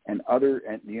capture, and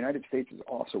the United States is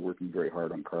also working very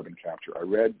hard on carbon capture. I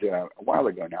read a while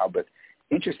ago now, but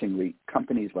interestingly,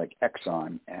 companies like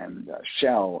Exxon and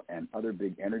Shell and other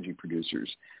big energy producers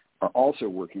are also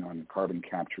working on carbon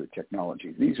capture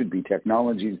technologies. These would be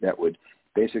technologies that would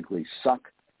basically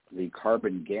suck the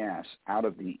carbon gas out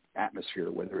of the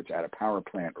atmosphere, whether it's at a power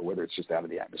plant or whether it's just out of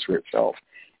the atmosphere itself,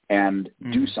 and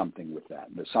do something with that.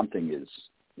 The something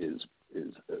is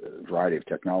a variety of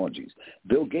technologies.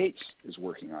 Bill Gates is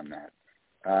working on that.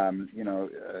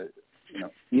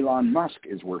 Elon Musk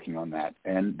is working on that,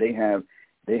 and they have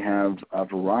a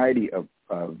variety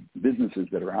of businesses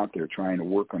that are out there trying to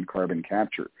work on carbon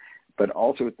capture. But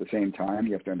also at the same time,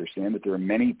 you have to understand that there are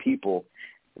many people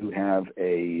who have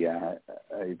a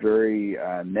very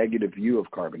negative view of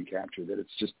carbon capture, that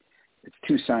it's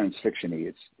too science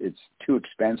fiction-y, it's too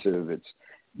expensive, it's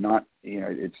not,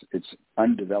 it's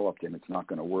undeveloped, and it's not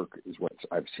going to work, is what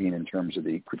I've seen in terms of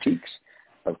the critiques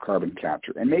carbon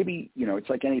capture. And maybe, it's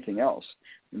like anything else.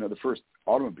 The first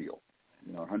automobile,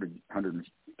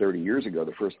 130 years ago,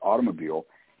 the first automobile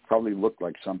probably looked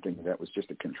like something that was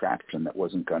just a contraption that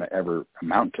wasn't going to ever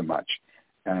amount to much.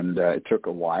 And it took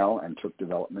a while and took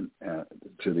development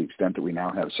to the extent that we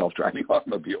now have self-driving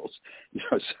automobiles.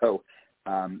 So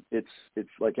it's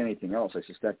like anything else. I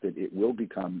suspect that it will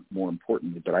become more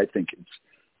important, but I think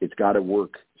it's got to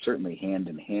work certainly hand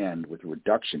in hand with the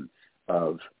reduction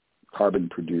of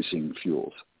carbon-producing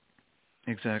fuels.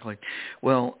 Exactly.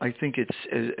 Well, I think it's,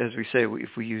 as we say,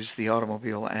 if we use the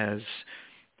automobile as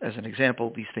an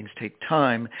example, these things take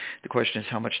time. The question is,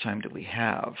 how much time do we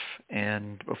have,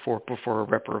 and before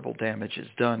irreparable damage is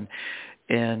done?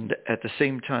 And at the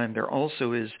same time, there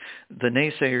also is the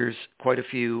naysayers, quite a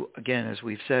few. Again, as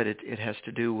we've said, it has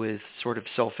to do with sort of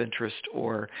self-interest,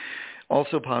 or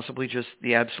also possibly just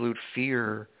the absolute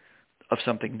fear of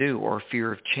something new, or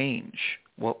fear of change.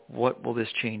 What will this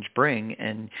change bring?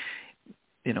 And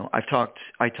I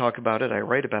talk about it. I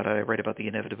write about it. I write about the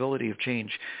inevitability of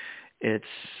change. It's,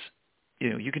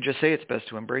 you can just say it's best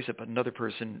to embrace it, but another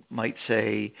person might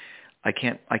say, I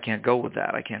can't go with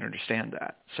that. I can't understand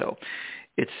that. So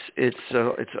it's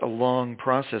a long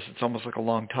process. It's almost like a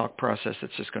long talk process.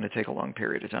 It's just going to take a long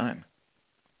period of time.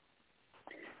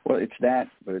 Well, it's that,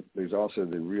 but there's also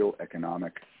the real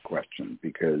economic question,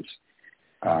 because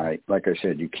like I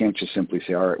said, you can't just simply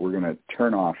say, all right, we're going to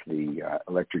turn off the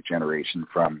electric generation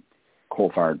from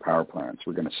coal-fired power plants.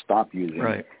 We're going to stop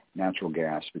using natural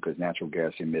gas because natural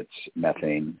gas emits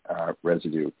methane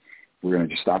residue. We're going to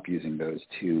just stop using those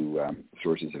two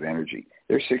sources of energy.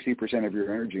 There's 60% of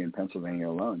your energy in Pennsylvania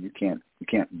alone. You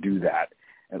can't do that,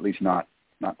 at least not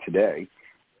today.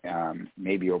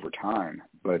 Maybe over time.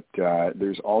 But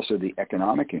there's also the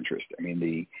economic interest. I mean,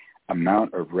 the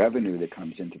amount of revenue that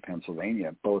comes into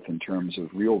Pennsylvania, both in terms of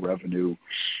real revenue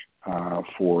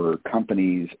for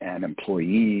companies and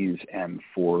employees and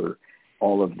for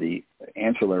all of the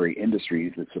ancillary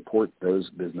industries that support those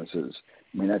businesses.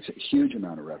 I mean, that's a huge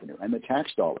amount of revenue. And the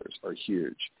tax dollars are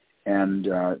huge. And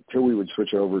till we would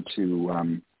switch over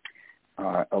to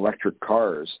electric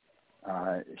cars,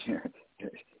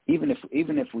 even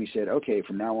if we said, okay,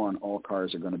 from now on all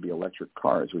cars are going to be electric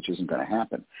cars, which isn't going to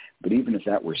happen, but even if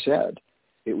that were said,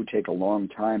 it would take a long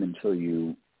time until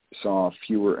you saw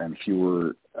fewer and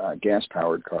fewer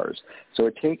gas-powered cars. So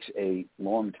it takes a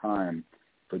long time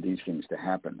for these things to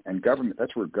happen. And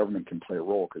that's where government can play a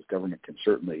role, because government can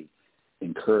certainly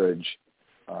encourage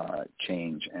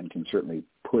change and can certainly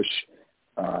push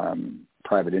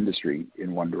private industry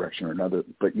in one direction or another.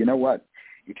 But you know what?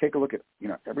 You take a look at,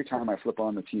 every time I flip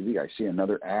on the TV, I see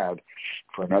another ad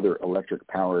for another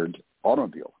electric-powered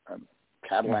automobile.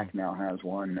 Cadillac now has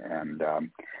one, and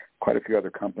quite a few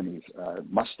other companies.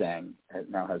 Mustang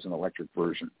now has an electric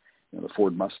version, the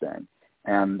Ford Mustang.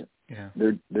 And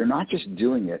they're not just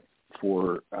doing it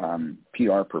for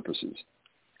PR purposes.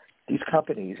 These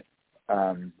companies,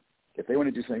 if they want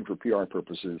to do something for PR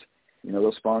purposes,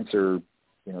 they'll sponsor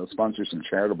some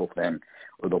charitable thing,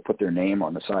 or they'll put their name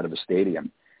on the side of a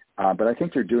stadium. But I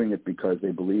think they're doing it because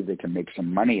they believe they can make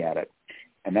some money at it.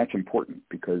 And that's important,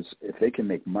 because if they can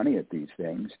make money at these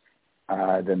things,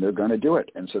 then they're going to do it.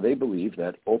 And so they believe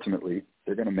that ultimately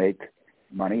they're going to make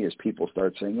money as people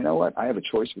start saying, you know what, I have a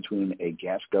choice between a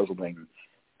gas-guzzling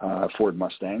Ford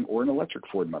Mustang or an electric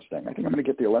Ford Mustang. I think I'm going to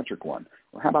get the electric one.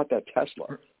 Or how about that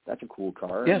Tesla? That's a cool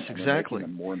car. Yes, and exactly. They're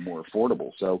making them more and more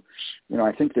affordable. So,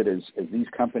 I think that as these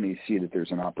companies see that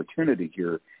there's an opportunity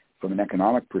here from an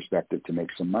economic perspective to make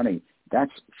some money,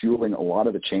 that's fueling a lot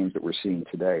of the change that we're seeing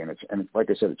today. And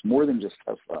like I said, it's more than just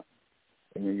Tesla.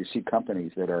 And you see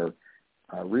companies that are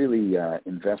really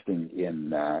investing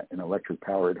in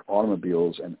electric-powered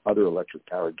automobiles and other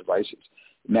electric-powered devices.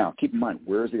 Now, keep in mind,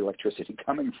 where is the electricity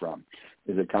coming from?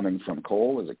 Is it coming from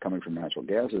coal? Is it coming from natural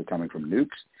gas? Is it coming from nukes?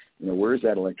 Where is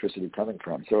that electricity coming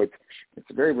from? So it's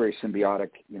very, very symbiotic,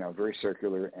 very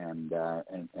circular, and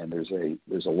there's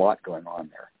a lot going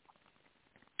on there.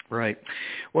 Right.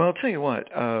 Well, I'll tell you what.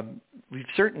 We've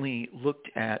certainly looked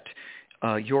at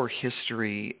your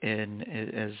history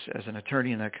as an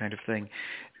attorney and that kind of thing,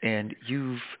 and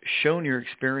you've shown your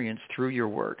experience through your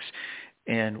works.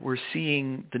 And we're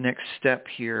seeing the next step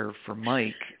here for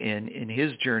Mike in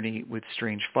his journey with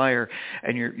Strange Fire,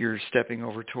 and you're stepping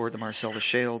over toward the Marcellus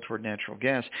Shale, toward natural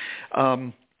gas.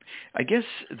 I guess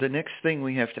the next thing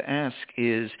we have to ask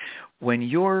is, when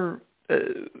you're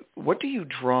what do you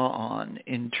draw on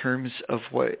in terms of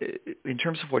what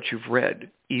you've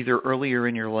read, either earlier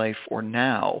in your life or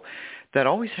now, that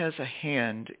always has a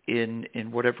hand in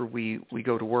whatever we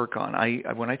go to work on?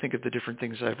 When I think of the different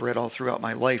things I've read all throughout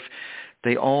my life,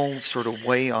 they all sort of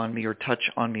weigh on me or touch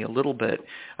on me a little bit.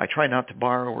 I try not to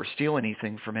borrow or steal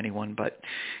anything from anyone, but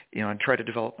I try to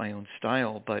develop my own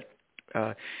style. But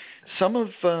some of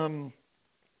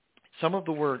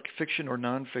the work, fiction or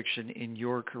nonfiction, in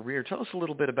your career, tell us a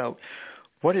little bit about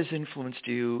what has influenced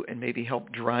you and maybe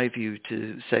helped drive you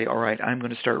to say, all right, I'm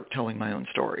going to start telling my own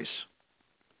stories.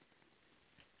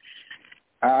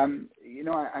 I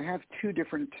have two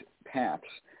different paths.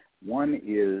 One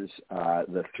is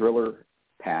the thriller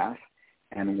path,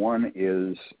 and one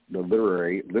is the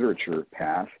literature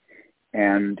path.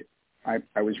 And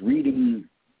I was reading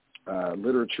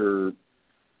literature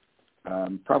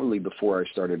probably before I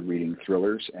started reading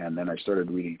thrillers, and then I started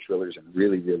reading thrillers and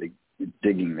really, really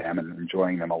digging them and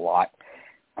enjoying them a lot.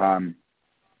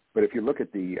 But if you look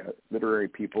at the literary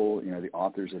people, the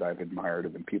authors that I've admired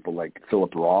have been people like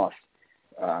Philip Roth,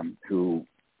 who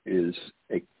is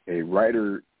a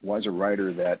writer, was a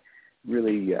writer that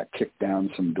really kicked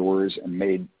down some doors and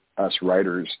made us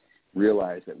writers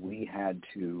realize that we had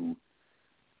to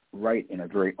write in a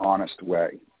very honest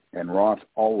way. And Roth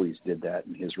always did that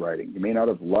in his writing. You may not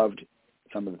have loved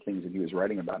some of the things that he was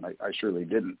writing about, and I surely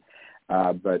didn't,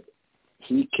 but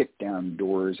he kicked down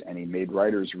doors and he made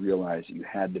writers realize that you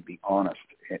had to be honest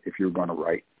if you were going to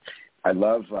write. I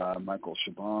love Michael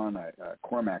Chabon.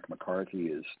 Cormac McCarthy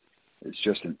is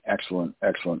just an excellent,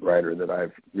 excellent writer that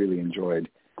I've really enjoyed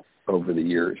over the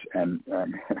years. And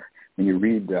when you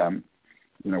read,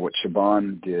 what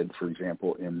Chabon did, for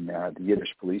example, in the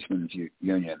Yiddish Policemen's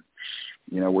Union,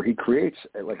 where he creates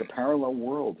like a parallel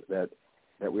world that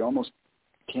we almost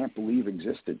can't believe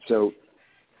existed. So,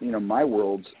 my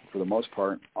worlds, for the most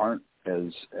part, aren't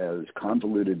as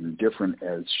convoluted and different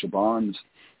as Chabon's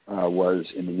was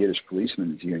in the Yiddish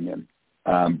Policemen's Union.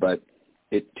 But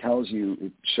it shows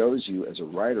you as a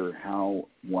writer how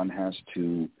one has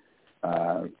to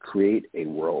create a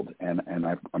world. And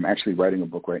I'm actually writing a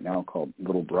book right now called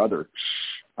Little Brother,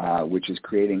 which is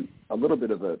creating a little bit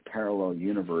of a parallel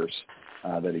universe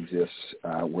that exists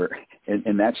where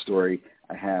in that story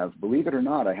I have, believe it or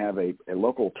not, I have a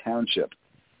local township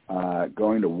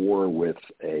going to war with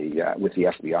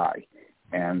the FBI.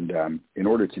 And in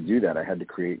order to do that, I had to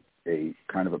create a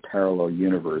kind of a parallel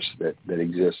universe that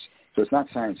exists. So it's not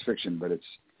science fiction, but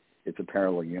it's a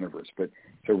parallel universe. But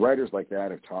so writers like that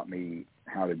have taught me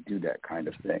how to do that kind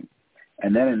of thing.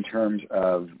 And then in terms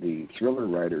of the thriller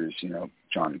writers,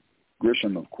 John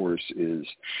Grisham, of course, is,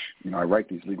 I write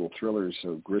these legal thrillers,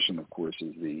 so Grisham, of course,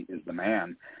 is the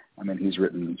man. I mean, he's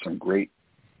written some great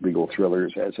legal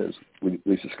thrillers, as has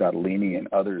Lisa Scottolini, and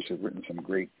others have written some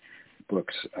great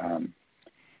books.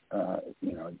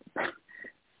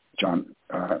 John,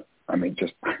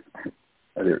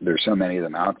 there's so many of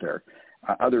them out there.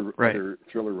 Other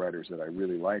thriller writers that I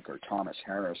really like are Thomas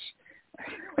Harris.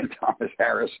 When Thomas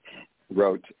Harris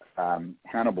wrote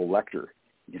Hannibal Lecter,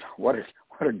 what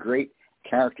a great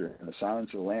character in The Silence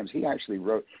of the Lambs. He actually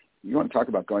wrote, you want to talk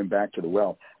about going back to the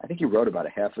well, I think he wrote about a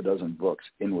half a dozen books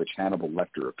in which Hannibal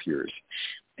Lecter appears.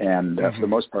 And for the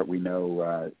most part, we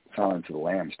know Silence of the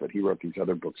Lambs, but he wrote these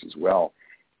other books as well.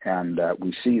 And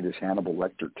we see this Hannibal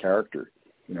Lecter character,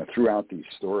 throughout these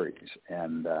stories.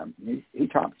 And he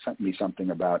taught me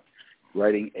something about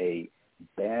writing a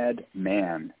bad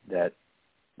man that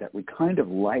we kind of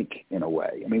like in a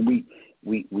way. I mean,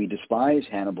 we despise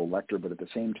Hannibal Lecter, but at the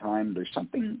same time, there's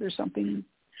something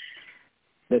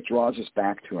that draws us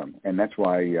back to him, and that's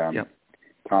why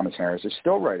Thomas Harris is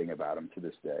still writing about him to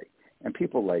this day. And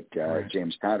people like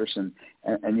James Patterson,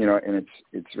 and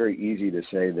it's very easy to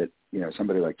say that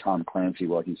somebody like Tom Clancy,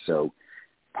 well, he's so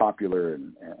popular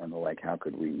and the like, how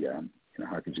could we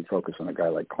how could you focus on a guy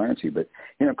like Clancy? But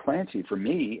Clancy, for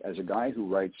me, as a guy who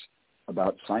writes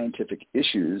about scientific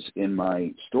issues in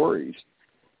my stories,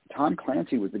 Tom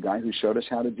Clancy was the guy who showed us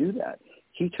how to do that.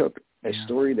 He took a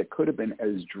story that could have been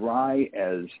as dry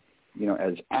as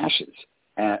ashes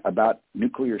about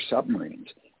nuclear submarines,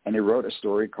 and he wrote a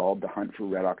story called The Hunt for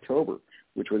Red October,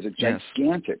 which was a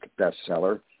gigantic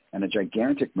bestseller and a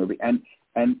gigantic movie. And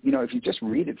if you just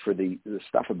read it for the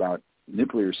stuff about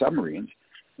nuclear submarines,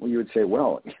 well, you would say,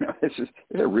 well, this is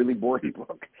a really boring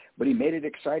book. But he made it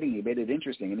exciting. He made it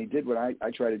interesting. And he did what I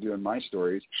try to do in my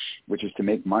stories, which is to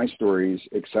make my stories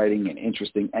exciting and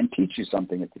interesting and teach you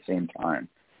something at the same time.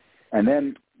 And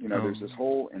then, there's this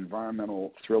whole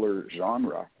environmental thriller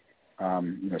genre,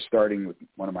 starting with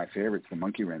one of my favorites, The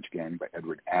Monkey Wrench Gang by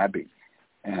Edward Abbey.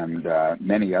 and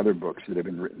many other books that have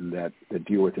been written that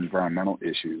deal with environmental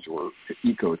issues or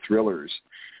eco-thrillers,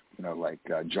 like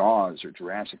Jaws or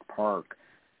Jurassic Park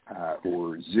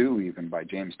or Zoo even by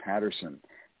James Patterson,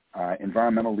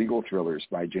 environmental legal thrillers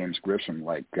by James Grisham,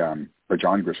 or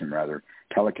John Grisham rather,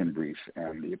 Pelican Brief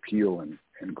and The Appeal and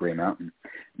Grey Mountain. I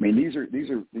mean, these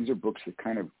are books that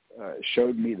kind of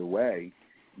showed me the way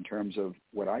in terms of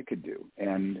what I could do.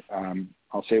 And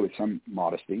I'll say with some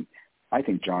modesty, I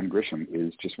think John Grisham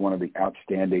is just one of the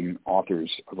outstanding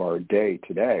authors of our day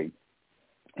today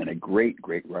and a great,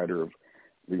 great writer of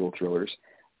legal thrillers.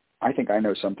 I think I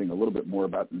know something a little bit more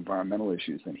about environmental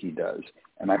issues than he does.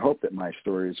 And I hope that my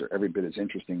stories are every bit as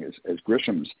interesting as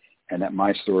Grisham's, and that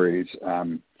my stories are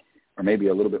maybe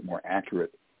a little bit more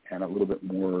accurate and a little bit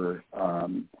more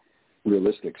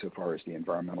realistic so far as the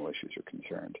environmental issues are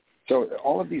concerned. So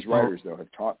all of these writers, though,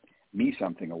 have taught me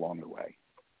something along the way.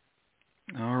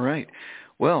 All right.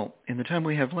 Well, in the time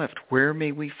we have left, where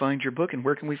may we find your book and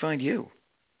where can we find you?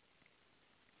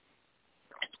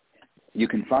 You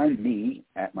can find me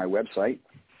at my website,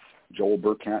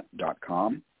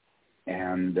 joelburcat.com,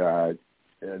 and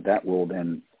that will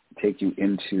then take you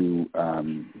into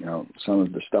some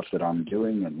of the stuff that I'm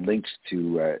doing and links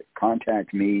to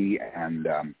contact me and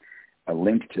a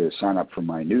link to sign up for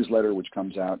my newsletter, which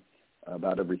comes out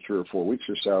about every 3 or 4 weeks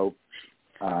or so.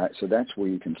 So that's where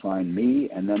you can find me.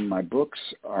 And then my books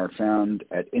are found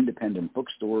at independent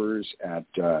bookstores, at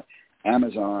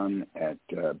Amazon, at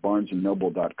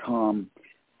barnesandnoble.com.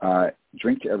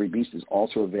 Drink to Every Beast is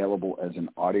also available as an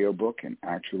audiobook. And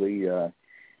actually,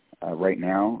 right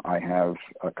now, I have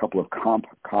a couple of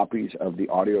copies of the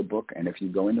audiobook. And if you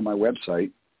go into my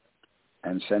website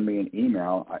and send me an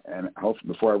email, and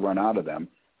hopefully before I run out of them,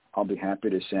 I'll be happy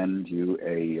to send you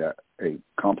a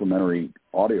complimentary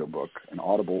audiobook, an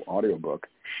audible audiobook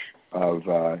of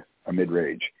A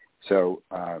Mid-Rage. So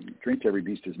Drink to Every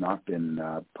Beast has not been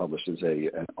published as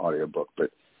an audiobook, but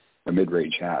A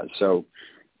Mid-Rage has. So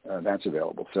that's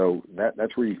available. So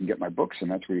that's where you can get my books,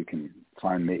 and that's where you can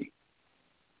find me.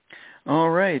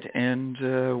 All right, and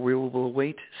we will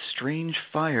await Strange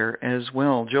Fire as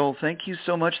well. Joel, thank you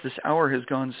so much. This hour has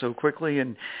gone so quickly,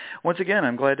 and once again,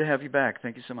 I'm glad to have you back.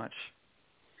 Thank you so much.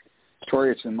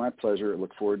 Tory, it's been my pleasure. I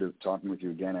look forward to talking with you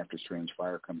again after Strange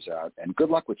Fire comes out, and good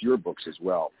luck with your books as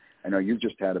well. I know you've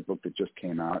just had a book that just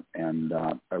came out, and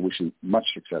I wish you much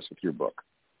success with your book.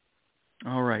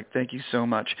 All right. Thank you so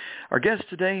much. Our guest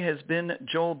today has been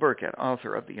Joel Burcat,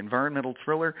 author of the environmental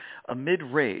thriller A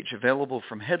Mid-Rage, available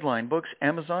from Headline Books,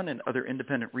 Amazon, and other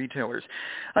independent retailers.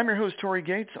 I'm your host, Tory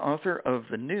Gates, author of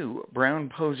the new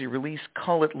Brown Posey release,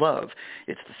 Call It Love.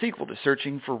 It's the sequel to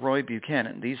Searching for Roy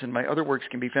Buchanan. These and my other works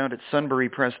can be found at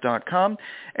sunburypress.com,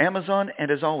 Amazon,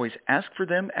 and as always, ask for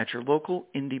them at your local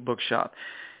indie bookshop.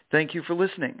 Thank you for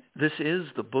listening. This is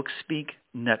the Bookspeak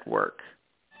Network.